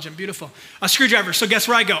so intelligent, beautiful. A screwdriver. So guess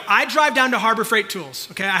where I go? I drive down to Harbor Freight Tools.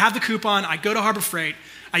 Okay, I have the coupon. I go to Harbor Freight.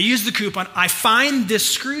 I use the coupon. I find this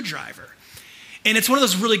screwdriver. And it's one of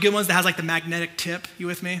those really good ones that has like the magnetic tip. You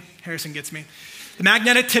with me? Harrison gets me. The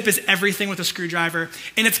magnetic tip is everything with a screwdriver.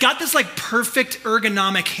 And it's got this like perfect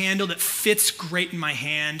ergonomic handle that fits great in my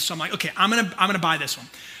hand. So I'm like, okay, I'm gonna buy this one.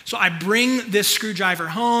 So I bring this screwdriver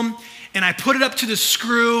home and I put it up to the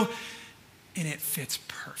screw and it fits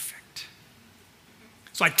perfect.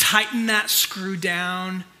 So I tighten that screw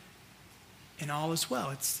down and all is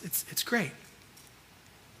well. It's great.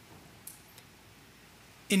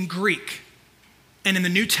 In Greek and in the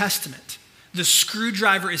New Testament, the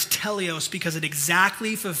screwdriver is teleos because it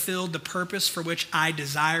exactly fulfilled the purpose for which I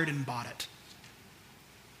desired and bought it.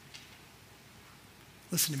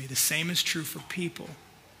 Listen to me, the same is true for people.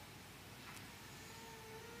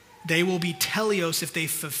 They will be teleos if they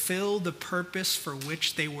fulfill the purpose for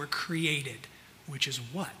which they were created, which is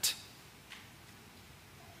what?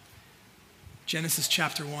 Genesis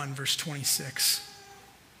chapter 1, verse 26.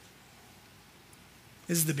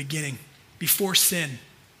 This is the beginning, before sin.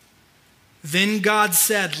 Then God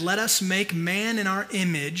said, let us make man in our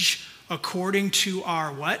image according to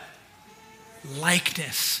our what?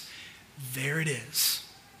 Likeness. There it is.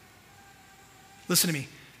 Listen to me.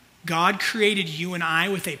 God created you and I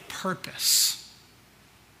with a purpose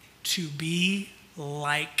to be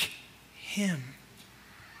like him.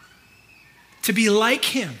 To be like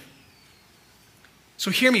him. So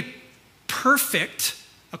hear me. Perfect,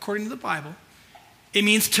 according to the Bible, it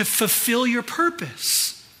means to fulfill your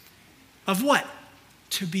purpose. Of what?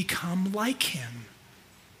 To become like him.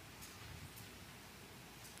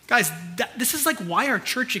 Guys, this is like why our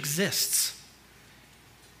church exists.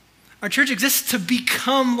 Our church exists to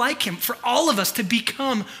become like him, for all of us to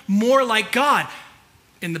become more like God.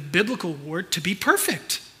 In the biblical word, to be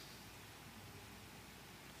perfect.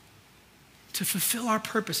 To fulfill our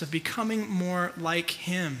purpose of becoming more like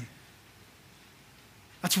him.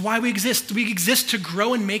 That's why we exist. We exist to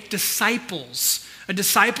grow and make disciples. A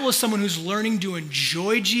disciple is someone who's learning to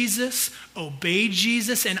enjoy Jesus, obey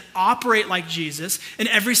Jesus, and operate like Jesus in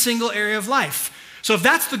every single area of life. So if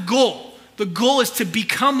that's the goal is to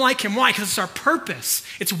become like him. Why? Because it's our purpose.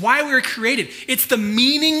 It's why we were created. It's the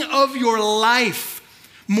meaning of your life.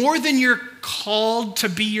 More than you're called to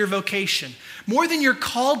be your vocation. More than you're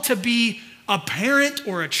called to be a parent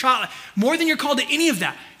or a child. More than you're called to any of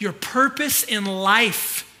that. Your purpose in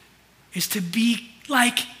life is to be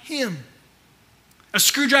like him. A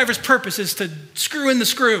screwdriver's purpose is to screw in the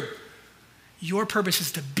screw. Your purpose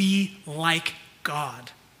is to be like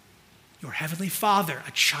God. Your heavenly Father,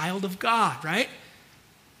 a child of God, right?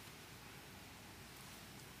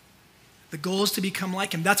 The goal is to become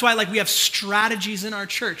like him. That's why we have strategies in our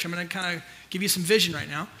church. I'm going to kind of give you some vision right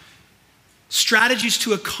now. Strategies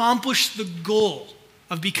to accomplish the goal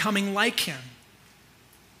of becoming like him.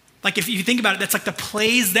 Like if you think about it, that's like the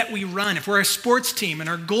plays that we run. If we're a sports team and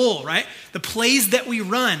our goal, right? The plays that we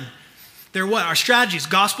run, they're what? Our strategies: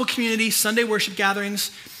 gospel community, Sunday worship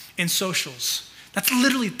gatherings, and socials.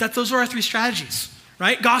 Those are our three strategies,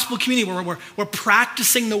 right? Gospel community, where we're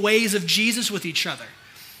practicing the ways of Jesus with each other.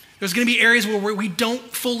 There's going to be areas where we don't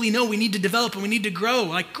fully know. We need to develop and we need to grow.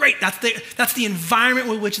 Like, great, that's the environment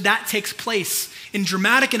with which that takes place in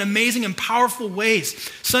dramatic and amazing and powerful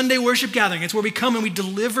ways. Sunday worship gathering, it's where we come and we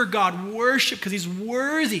deliver God worship because he's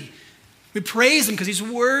worthy. We praise him because he's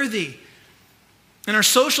worthy. And our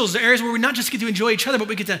socials, the areas where we not just get to enjoy each other, but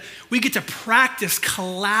we get to practice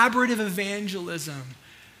collaborative evangelism,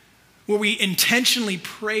 where we intentionally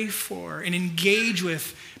pray for and engage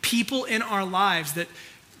with people in our lives that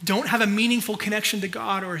don't have a meaningful connection to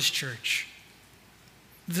God or his church.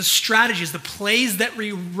 The strategies, the plays that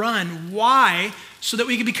we run. Why? So that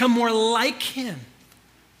we can become more like him.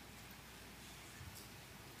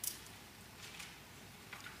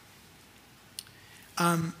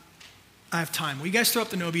 I have time. Will you guys throw up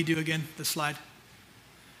the no be do again, the slide?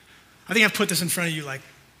 I think I've put this in front of you like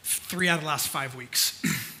 3 out of the last 5 weeks.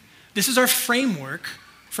 This is our framework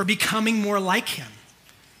for becoming more like him.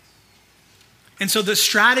 And so the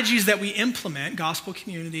strategies that we implement, gospel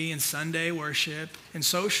community and Sunday worship and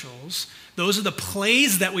socials, those are the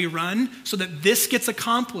plays that we run so that this gets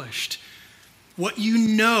accomplished. What you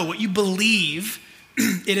know, what you believe,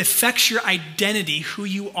 it affects your identity, who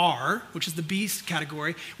you are, which is the B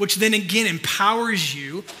category, which then again empowers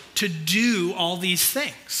you to do all these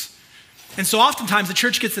things. And so oftentimes the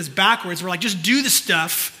church gets this backwards. We're like, just do the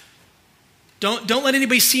stuff. Don't let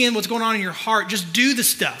anybody see what's going on in your heart. Just do the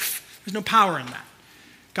stuff. There's no power in that.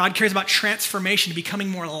 God cares about transformation, becoming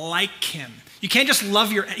more like him. You can't just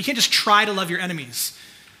try to love your enemies.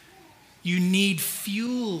 You need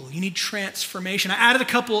fuel. You need transformation. I added a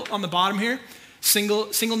couple on the bottom here.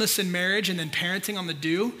 Singleness in marriage, and then parenting on the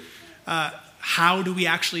do. How do we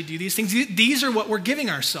actually do these things? These are what we're giving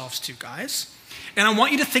ourselves to, guys. And I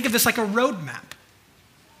want you to think of this like a roadmap.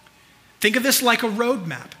 Think of this like a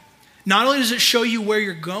roadmap. Not only does it show you where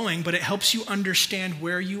you're going, but it helps you understand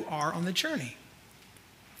where you are on the journey.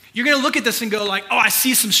 You're going to look at this and go like, oh, I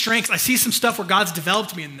see some strengths. I see some stuff where God's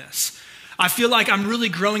developed me in this. I feel like I'm really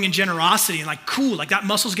growing in generosity and like, cool, like that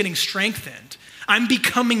muscle's getting strengthened. I'm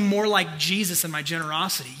becoming more like Jesus in my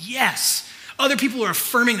generosity. Yes. Other people are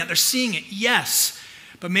affirming that. They're seeing it. Yes.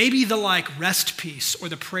 But maybe the like rest piece or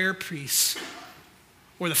the prayer piece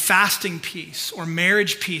or the fasting piece or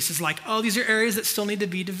marriage piece is like, oh, these are areas that still need to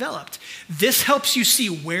be developed. This helps you see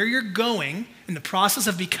where you're going in the process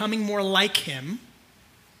of becoming more like him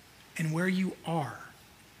and where you are,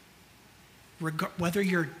 whether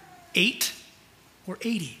you're 8 or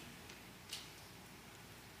 80.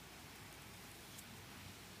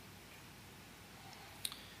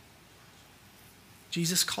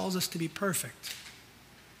 Jesus calls us to be perfect.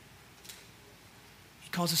 He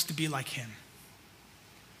calls us to be like him.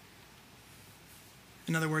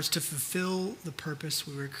 In other words, to fulfill the purpose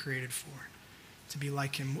we were created for, to be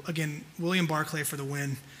like him. Again, William Barclay for the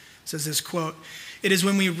win says this quote, "It is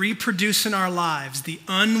when we reproduce in our lives the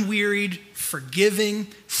unwearied, forgiving,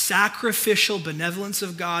 sacrificial benevolence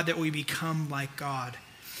of God that we become like God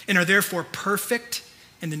and are therefore perfect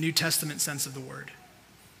in the New Testament sense of the word.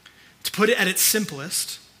 To put it at its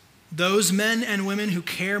simplest, those men and women who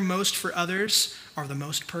care most for others are the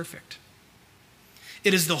most perfect.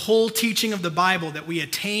 It is the whole teaching of the Bible that we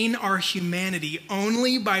attain our humanity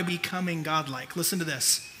only by becoming godlike." Listen to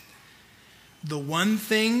this. "The one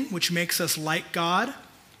thing which makes us like God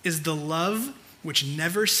is the love which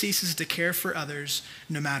never ceases to care for others,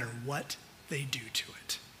 no matter what they do to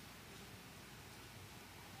it."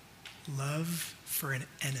 Love for an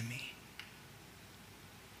enemy.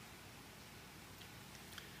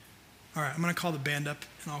 All right, I'm going to call the band up,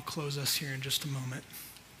 and I'll close us here in just a moment.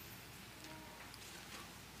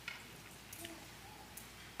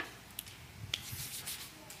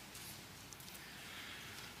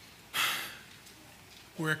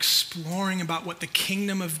 We're exploring about what the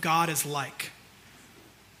kingdom of God is like.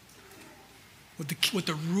 What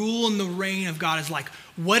the rule and the reign of God is like.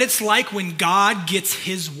 What it's like when God gets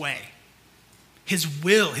his way. His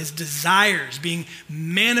will, his desires being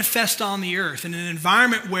manifest on the earth in an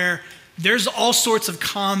environment where there's all sorts of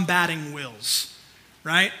combating wills,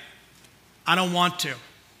 right? I don't want to.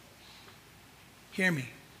 Hear me.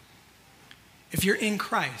 If you're in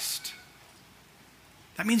Christ,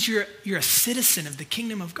 that means you're a citizen of the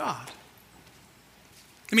kingdom of God.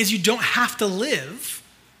 It means you don't have to live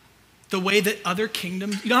the way that other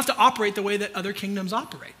kingdoms, you don't have to operate the way that other kingdoms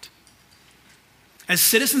operate. As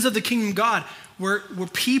citizens of the kingdom of God, we're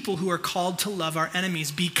people who are called to love our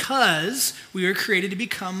enemies because we were created to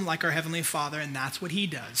become like our Heavenly Father, and that's what he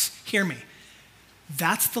does. Hear me.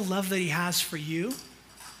 That's the love that he has for you,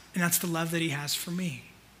 and that's the love that he has for me.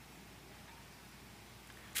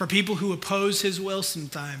 For people who oppose his will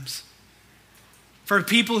sometimes. For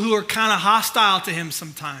people who are kind of hostile to him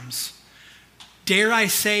sometimes. Dare I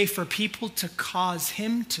say, for people to cause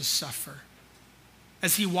him to suffer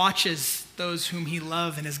as he watches those whom he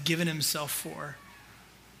loves and has given himself for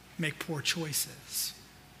make poor choices.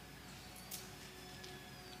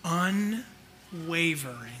 Unwavering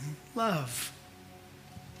love.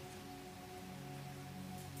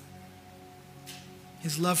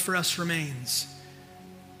 His love for us remains.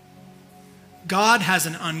 God has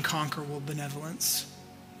an unconquerable benevolence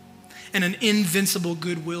and an invincible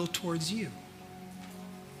goodwill towards you.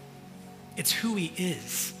 It's who he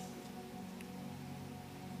is.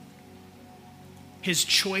 His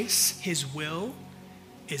choice, his will,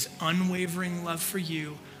 is unwavering love for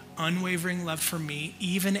you, unwavering love for me,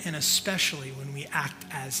 even and especially when we act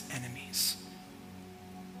as enemies.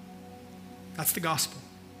 That's the gospel.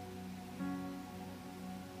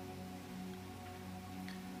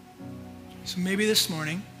 So maybe this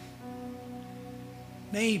morning,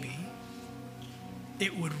 maybe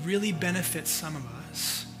it would really benefit some of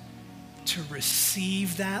us to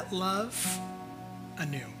receive that love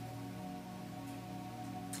anew.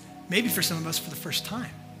 Maybe for some of us for the first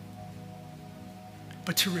time.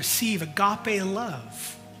 But to receive agape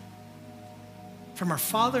love from our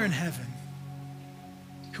Father in heaven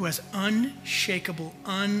who has unshakable,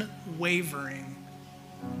 unwavering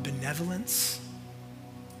benevolence,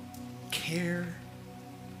 care,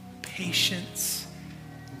 patience,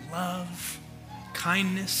 love,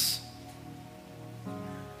 kindness.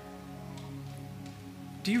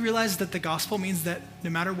 Do you realize that the gospel means that no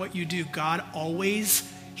matter what you do, God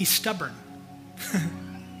always, he's stubborn.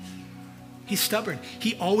 He's stubborn.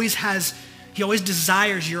 He always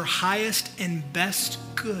desires your highest and best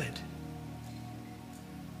good,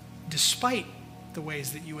 despite the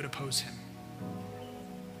ways that you would oppose him.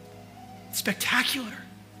 Spectacular.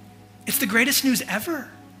 It's the greatest news ever.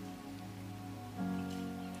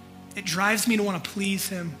 It drives me to want to please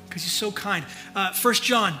him because he's so kind. 1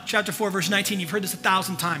 John chapter 4, verse 19, you've heard this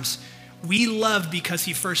 1,000 times. We love because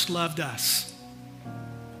he first loved us.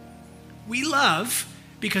 We love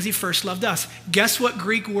because he first loved us. Guess what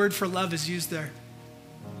Greek word for love is used there?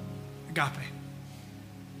 Agape.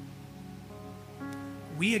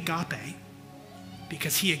 We agape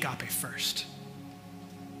because he agape first.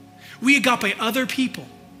 We agape other people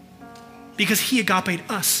because he agape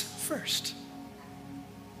us first.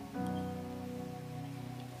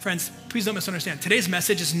 Friends, please don't misunderstand. Today's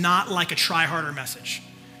message is not like a try harder message.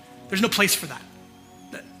 There's no place for that.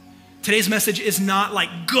 Today's message is not like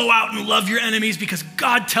go out and love your enemies because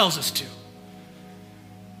God tells us to.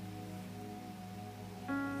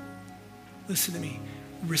 Listen to me.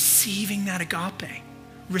 Receiving that agape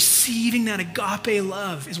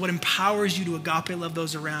love is what empowers you to agape love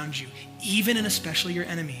those around you, even and especially your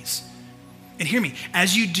enemies. And hear me,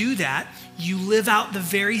 as you do that, you live out the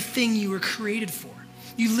very thing you were created for.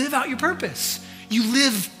 You live out your purpose. You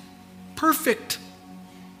live perfect.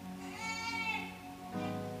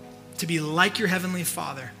 To be like your heavenly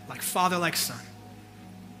Father, like Son.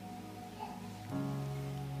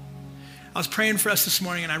 I was praying for us this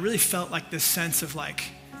morning and I really felt like this sense of like,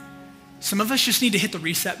 some of us just need to hit the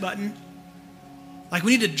reset button. Like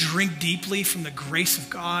we need to drink deeply from the grace of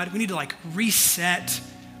God. We need to like reset.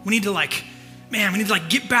 We need to like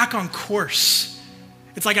get back on course.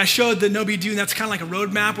 It's like I showed the No Be Do, and that's kind of like a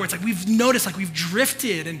roadmap where it's like we've noticed like we've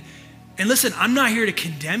drifted. And listen, I'm not here to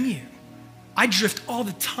condemn you. I drift all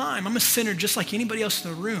the time. I'm a sinner just like anybody else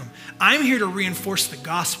in the room. I'm here to reinforce the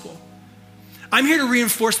gospel. I'm here to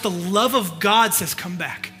reinforce the love of God says, come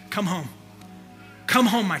back, come home. Come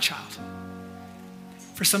home, my child.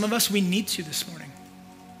 For some of us, we need to this morning.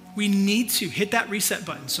 We need to hit that reset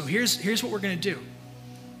button. So here's what we're going to do.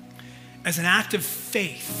 As an act of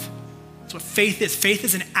faith, that's what faith is. Faith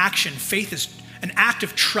is an action. Faith is an act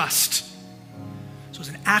of trust. So as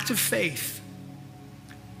an act of faith,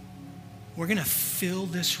 we're going to fill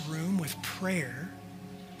this room with prayer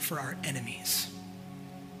for our enemies.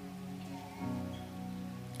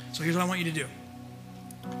 So here's what I want you to do.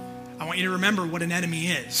 I want you to remember what an enemy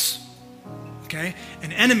is. Okay?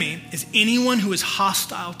 An enemy is anyone who is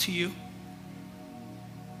hostile to you,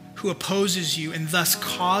 who opposes you, and thus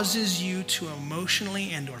causes you to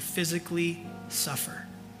emotionally and or physically suffer.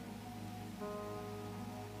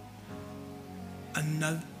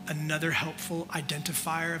 Another helpful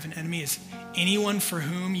identifier of an enemy is anyone for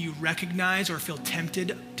whom you recognize or feel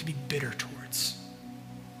tempted to be bitter towards.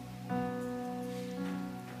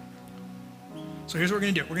 So here's what we're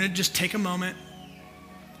going to do. We're going to just take a moment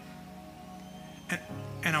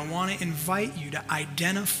and I want to invite you to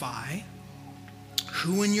identify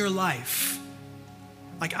who in your life,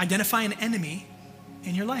 like identify an enemy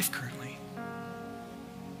in your life currently.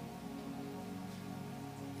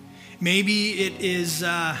 Maybe it is,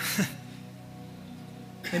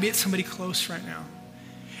 maybe it's somebody close right now.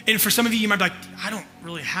 And for some of you might be like, I don't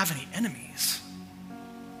really have any enemies.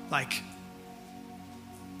 Like,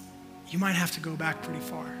 you might have to go back pretty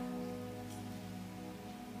far.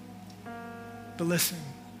 But listen,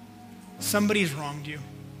 somebody's wronged you.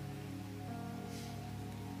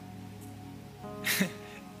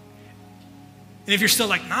 And if you're still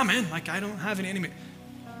like, nah, man, like I don't have an enemy,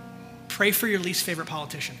 pray for your least favorite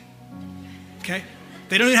politician. Okay?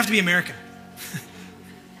 They don't even have to be American.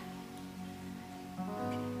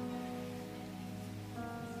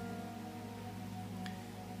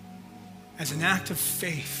 As an act of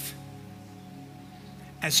faith,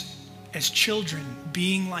 as children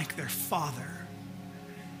being like their Father,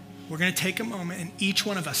 we're going to take a moment and each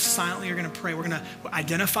one of us silently are going to pray. We're going to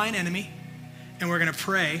identify an enemy and we're going to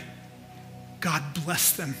pray, God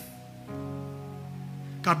bless them.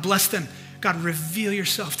 God bless them. God reveal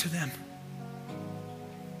yourself to them.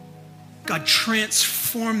 God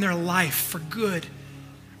transform their life for good.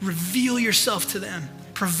 Reveal yourself to them.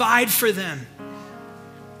 Provide for them.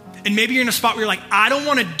 And maybe you're in a spot where you're like, I don't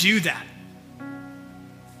want to do that.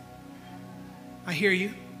 I hear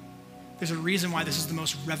you. There's a reason why this is the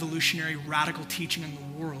most revolutionary, radical teaching in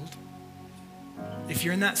the world. If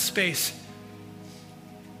you're in that space,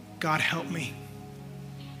 God help me.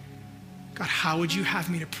 God, how would you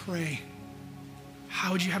have me to pray?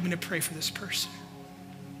 How would you have me to pray for this person?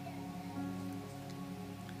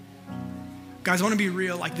 Guys, I want to be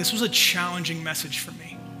real. Like, this was a challenging message for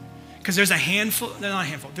me. Because there's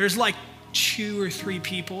there's like 2 or 3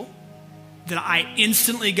 people that I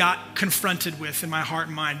instantly got confronted with in my heart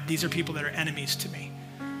and mind. These are people that are enemies to me.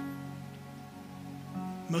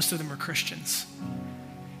 Most of them are Christians.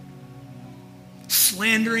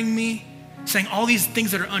 Slandering me, saying all these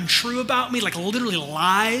things that are untrue about me, like literally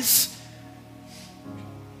lies,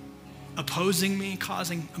 opposing me,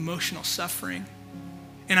 causing emotional suffering.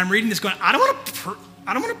 And I'm reading this going, I don't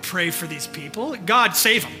want to pray for these people. God,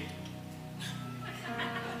 save them.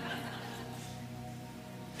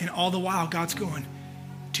 And all the while, God's going,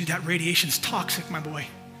 dude, that radiation's toxic, my boy.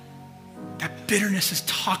 That bitterness is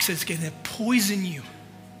toxic. It's going to poison you.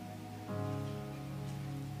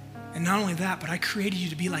 And not only that, but I created you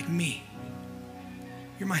to be like me.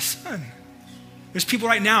 You're my son. There's people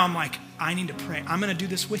right now, I'm like, I need to pray. I'm going to do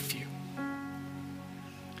this with you.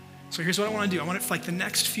 So here's what I want to do. I want it for like the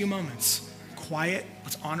next few moments. Quiet.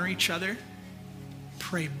 Let's honor each other.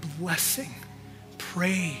 Pray blessing.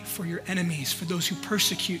 Pray for your enemies, for those who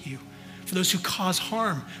persecute you, for those who cause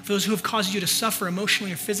harm, for those who have caused you to suffer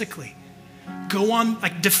emotionally or physically. Go on,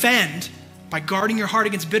 like defend by guarding your heart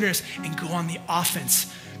against bitterness, and go on the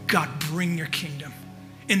offense. God, bring your kingdom.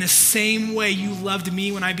 In the same way you loved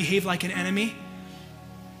me when I behaved like an enemy,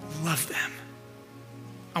 love them.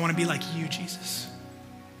 I want to be like you, Jesus.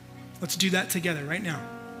 Let's do that together right now.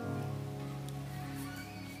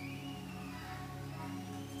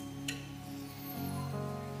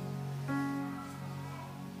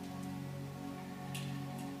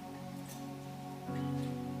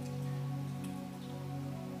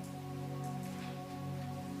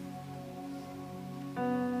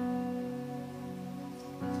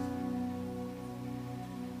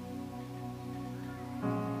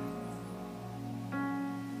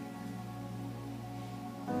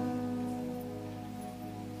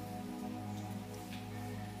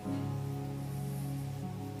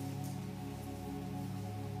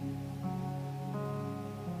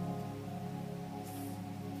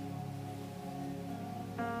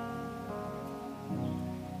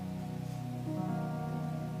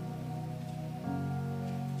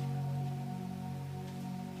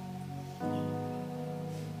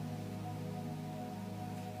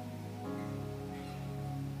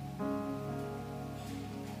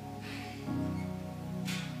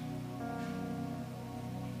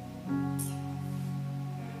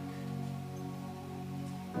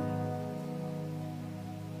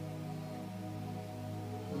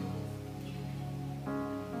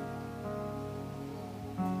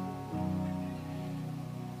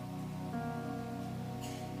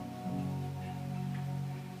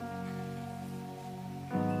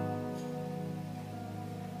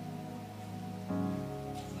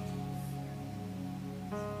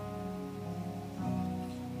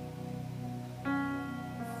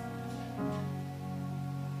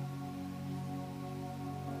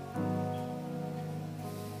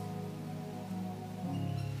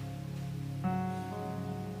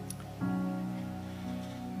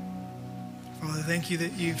 Father, thank you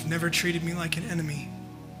that you've never treated me like an enemy,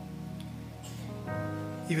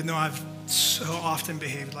 even though I've so often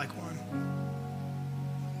behaved like one.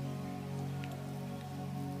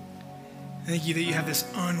 Thank you that you have this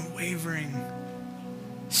unwavering,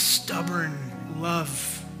 stubborn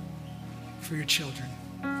love for your children.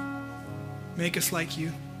 Make us like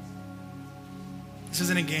you. This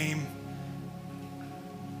isn't a game.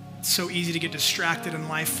 It's so easy to get distracted in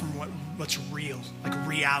life from what's real, like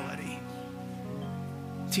reality.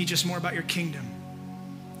 Teach us more about your kingdom,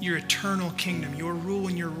 your eternal kingdom, your rule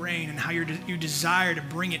and your reign, and how you desire to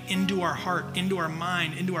bring it into our heart, into our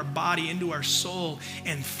mind, into our body, into our soul,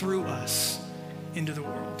 and through us into the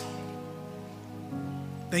world.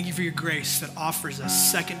 Thank you for your grace that offers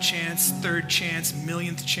us second chance, third chance,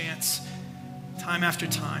 millionth chance, time after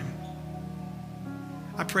time.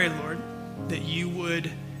 I pray, Lord, that you would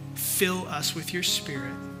fill us with your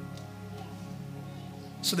Spirit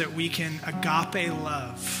so that we can agape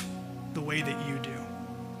love the way that you do.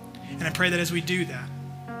 And I pray that as we do that,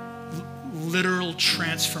 literal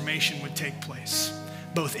transformation would take place,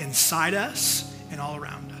 both inside us and all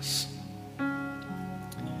around us.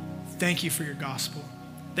 Thank you for your gospel.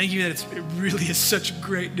 Thank you that it really is such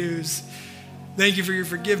great news. Thank you for your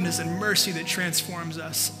forgiveness and mercy that transforms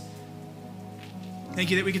us.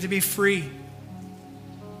 Thank you that we get to be free.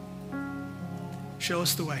 Show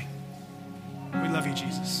us the way. We love you,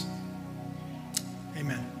 Jesus.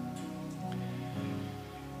 Amen.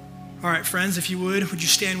 All right, friends, if you would you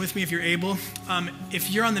stand with me if you're able? If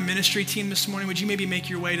you're on the ministry team this morning, would you maybe make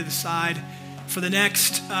your way to the side for the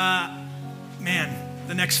next,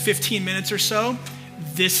 the next 15 minutes or so?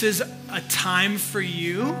 this is a time for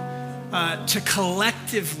you to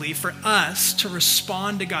collectively, for us, to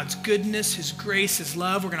respond to God's goodness, his grace, his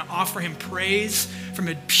love. We're going to offer him praise from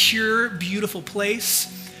a pure, beautiful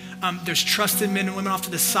place. There's trusted men and women off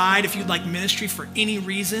to the side. If you'd like ministry for any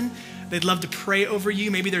reason, they'd love to pray over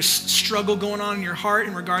you. Maybe there's struggle going on in your heart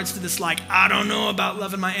in regards to this, like, I don't know about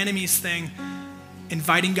loving my enemies thing.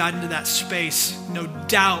 Inviting God into that space, no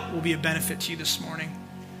doubt, will be a benefit to you this morning.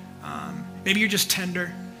 Maybe you're just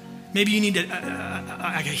tender. Maybe you need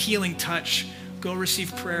a healing touch. Go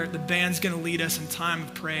receive prayer. The band's going to lead us in time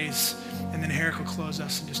of praise, and then Herrick will close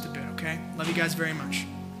us in just a bit, okay? Love you guys very much.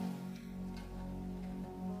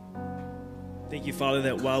 Thank you, Father,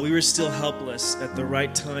 that while we were still helpless, at the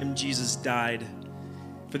right time, Jesus died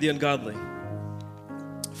for the ungodly.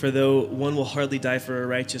 For though one will hardly die for a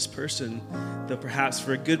righteous person, though perhaps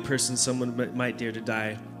for a good person someone might dare to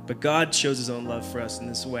die. But God shows his own love for us in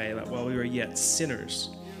this way, that while we were yet sinners,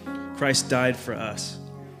 Christ died for us.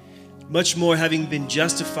 Much more, having been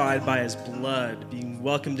justified by his blood, being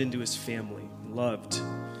welcomed into his family, loved,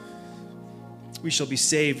 we shall be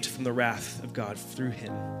saved from the wrath of God through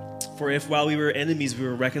him. For if while we were enemies we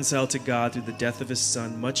were reconciled to God through the death of his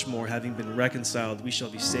Son, much more, having been reconciled, we shall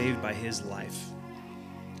be saved by his life.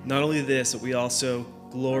 Not only this, but we also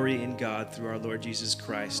glory in God through our Lord Jesus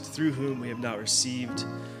Christ, through whom we have now received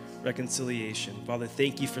reconciliation. Father,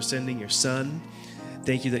 thank you for sending your Son.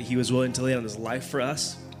 Thank you that he was willing to lay down his life for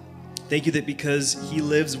us. Thank you that because he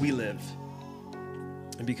lives, we live.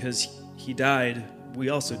 And because he died, we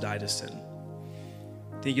also die to sin.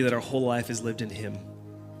 Thank you that our whole life is lived in him.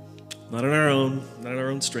 Not on our own, not on our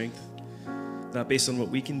own strength, not based on what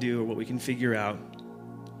we can do or what we can figure out,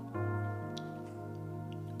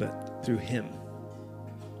 but through him.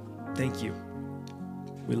 Thank you.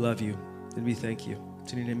 We love you, and we thank you.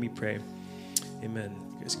 In your name we pray. Amen.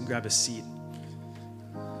 You guys can grab a seat.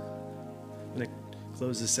 I'm going to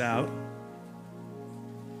close this out.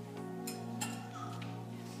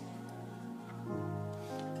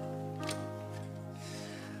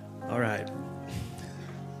 All right.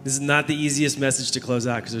 This is not the easiest message to close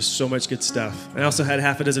out because there's so much good stuff. I also had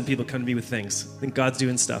half a dozen people come to me with things. I think God's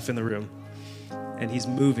doing stuff in the room, and he's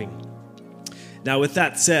moving. Now, with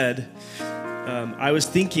that said, I was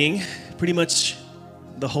thinking pretty much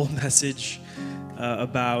the whole message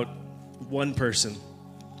about one person,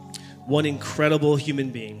 one incredible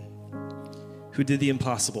human being who did the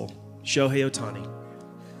impossible, Shohei Ohtani,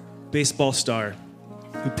 baseball star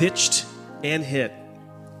who pitched and hit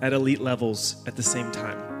at elite levels at the same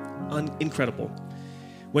time. Incredible.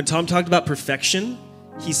 When Tom talked about perfection,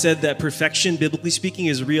 he said that perfection, biblically speaking,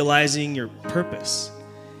 is realizing your purpose.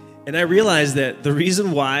 And I realized that the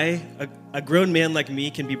reason why a grown man like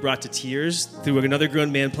me can be brought to tears through another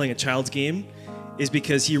grown man playing a child's game is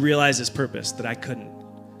because he realized his purpose that I couldn't,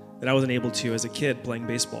 that I wasn't able to as a kid playing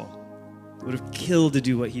baseball. I would have killed to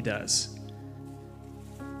do what he does.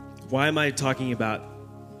 Why am I talking about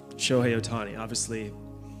Shohei Ohtani? Obviously,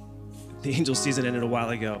 the Angels season ended a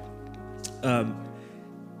while ago.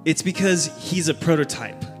 It's because he's a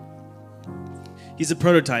prototype. He's a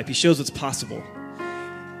prototype. He shows what's possible.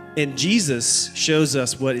 And Jesus shows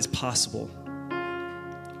us what is possible.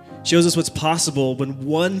 Shows us what's possible when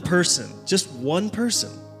one person, just one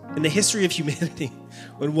person, in the history of humanity,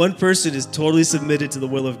 when one person is totally submitted to the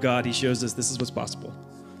will of God, he shows us this is what's possible.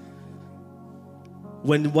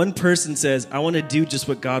 When one person says, I want to do just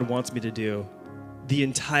what God wants me to do, the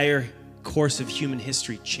entire course of human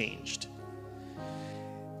history changed.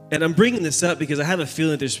 And I'm bringing this up because I have a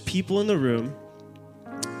feeling that there's people in the room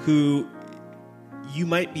who you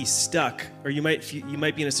might be stuck, or you might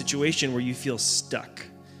be in a situation where you feel stuck.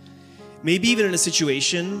 Maybe even in a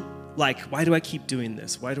situation like, why do I keep doing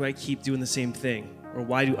this? Why do I keep doing the same thing? Or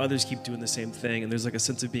why do others keep doing the same thing? And there's like a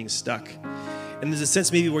sense of being stuck. And there's a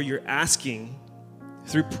sense maybe where you're asking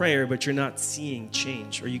through prayer, but you're not seeing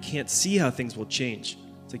change, or you can't see how things will change.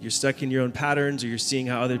 It's like you're stuck in your own patterns, or you're seeing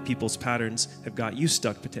how other people's patterns have got you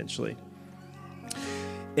stuck potentially.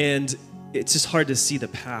 And it's just hard to see the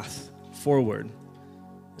path forward.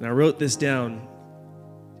 And I wrote this down.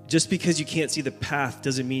 Just because you can't see the path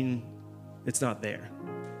doesn't mean it's not there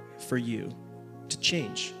for you to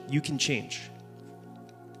change. You can change.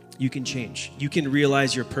 You can change. You can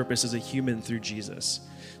realize your purpose as a human through Jesus.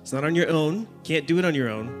 It's not on your own. Can't do it on your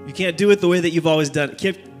own. You can't do it the way that you've always done it.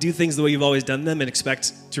 You can't do things the way you've always done them and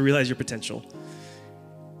expect to realize your potential.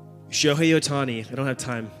 Shohei Ohtani, I don't have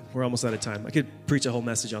time. We're almost out of time. I could preach a whole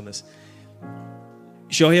message on this.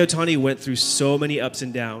 Shohei Ohtani went through so many ups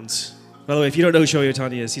and downs. By the way, if you don't know who Shohei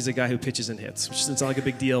Ohtani is, he's a guy who pitches and hits, which doesn't sound like a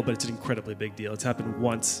big deal, but it's an incredibly big deal. It's happened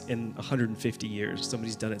once in 150 years.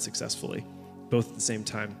 Somebody's done it successfully. both at the same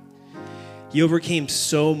time. He overcame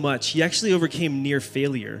so much. He actually overcame near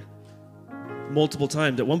failure multiple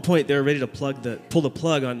times. At one point, they were ready to pull the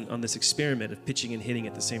plug on this experiment of pitching and hitting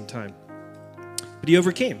at the same time. But he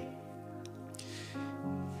overcame.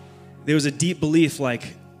 There was a deep belief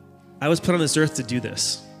like, I was put on this earth to do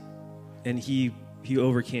this. And he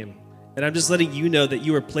overcame. And I'm just letting you know that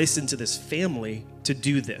you were placed into this family to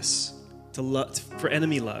do this, for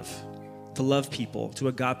enemy love, to love people, to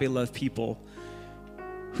agape love people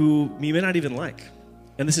who you may not even like.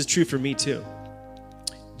 And this is true for me too.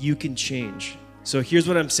 You can change. So here's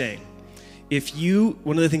what I'm saying.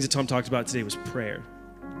 One of the things that Tom talked about today was prayer.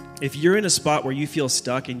 If you're in a spot where you feel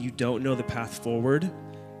stuck and you don't know the path forward,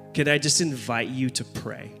 can I just invite you to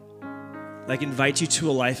pray? Like invite you to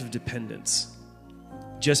a life of dependence.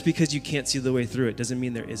 Just because you can't see the way through it doesn't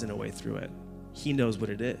mean there isn't a way through it. He knows what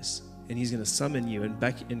it is. And he's going to summon you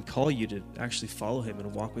and call you to actually follow him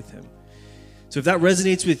and walk with him. So if that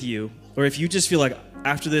resonates with you, or if you just feel like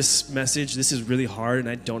after this message, this is really hard and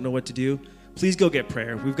I don't know what to do, please go get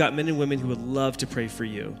prayer. We've got men and women who would love to pray for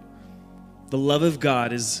you. The love of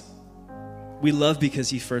God we love because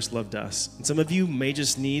he first loved us. And some of you may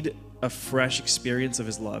just need a fresh experience of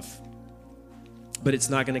his love. But it's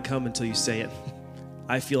not going to come until you say it.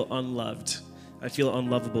 I feel unloved. I feel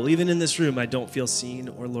unlovable. Even in this room, I don't feel seen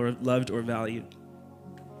or loved or valued.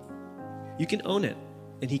 You can own it,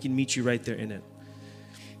 and he can meet you right there in it.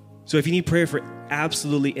 So if you need prayer for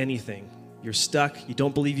absolutely anything, you're stuck, you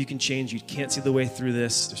don't believe you can change, you can't see the way through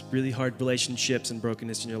this, there's really hard relationships and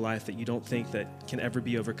brokenness in your life that you don't think that can ever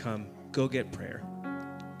be overcome, go get prayer.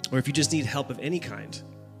 Or if you just need help of any kind,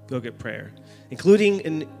 go get prayer, including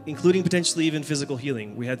potentially even physical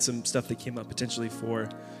healing. We had some stuff that came up potentially for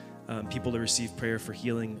people to receive prayer for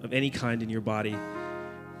healing of any kind in your body.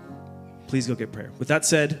 Please go get prayer. With that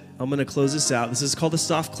said, I'm going to close this out. This is called a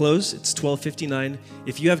soft close. It's 12:59.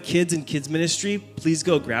 If you have kids in kids ministry, please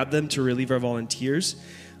go grab them to relieve our volunteers.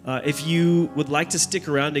 If you would like to stick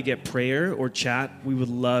around to get prayer or chat, we would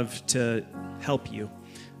love to help you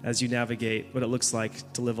as you navigate what it looks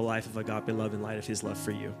like to live a life of agape love in light of his love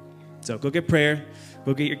for you. So go get prayer,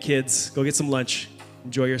 go get your kids, go get some lunch.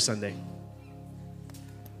 Enjoy your Sunday.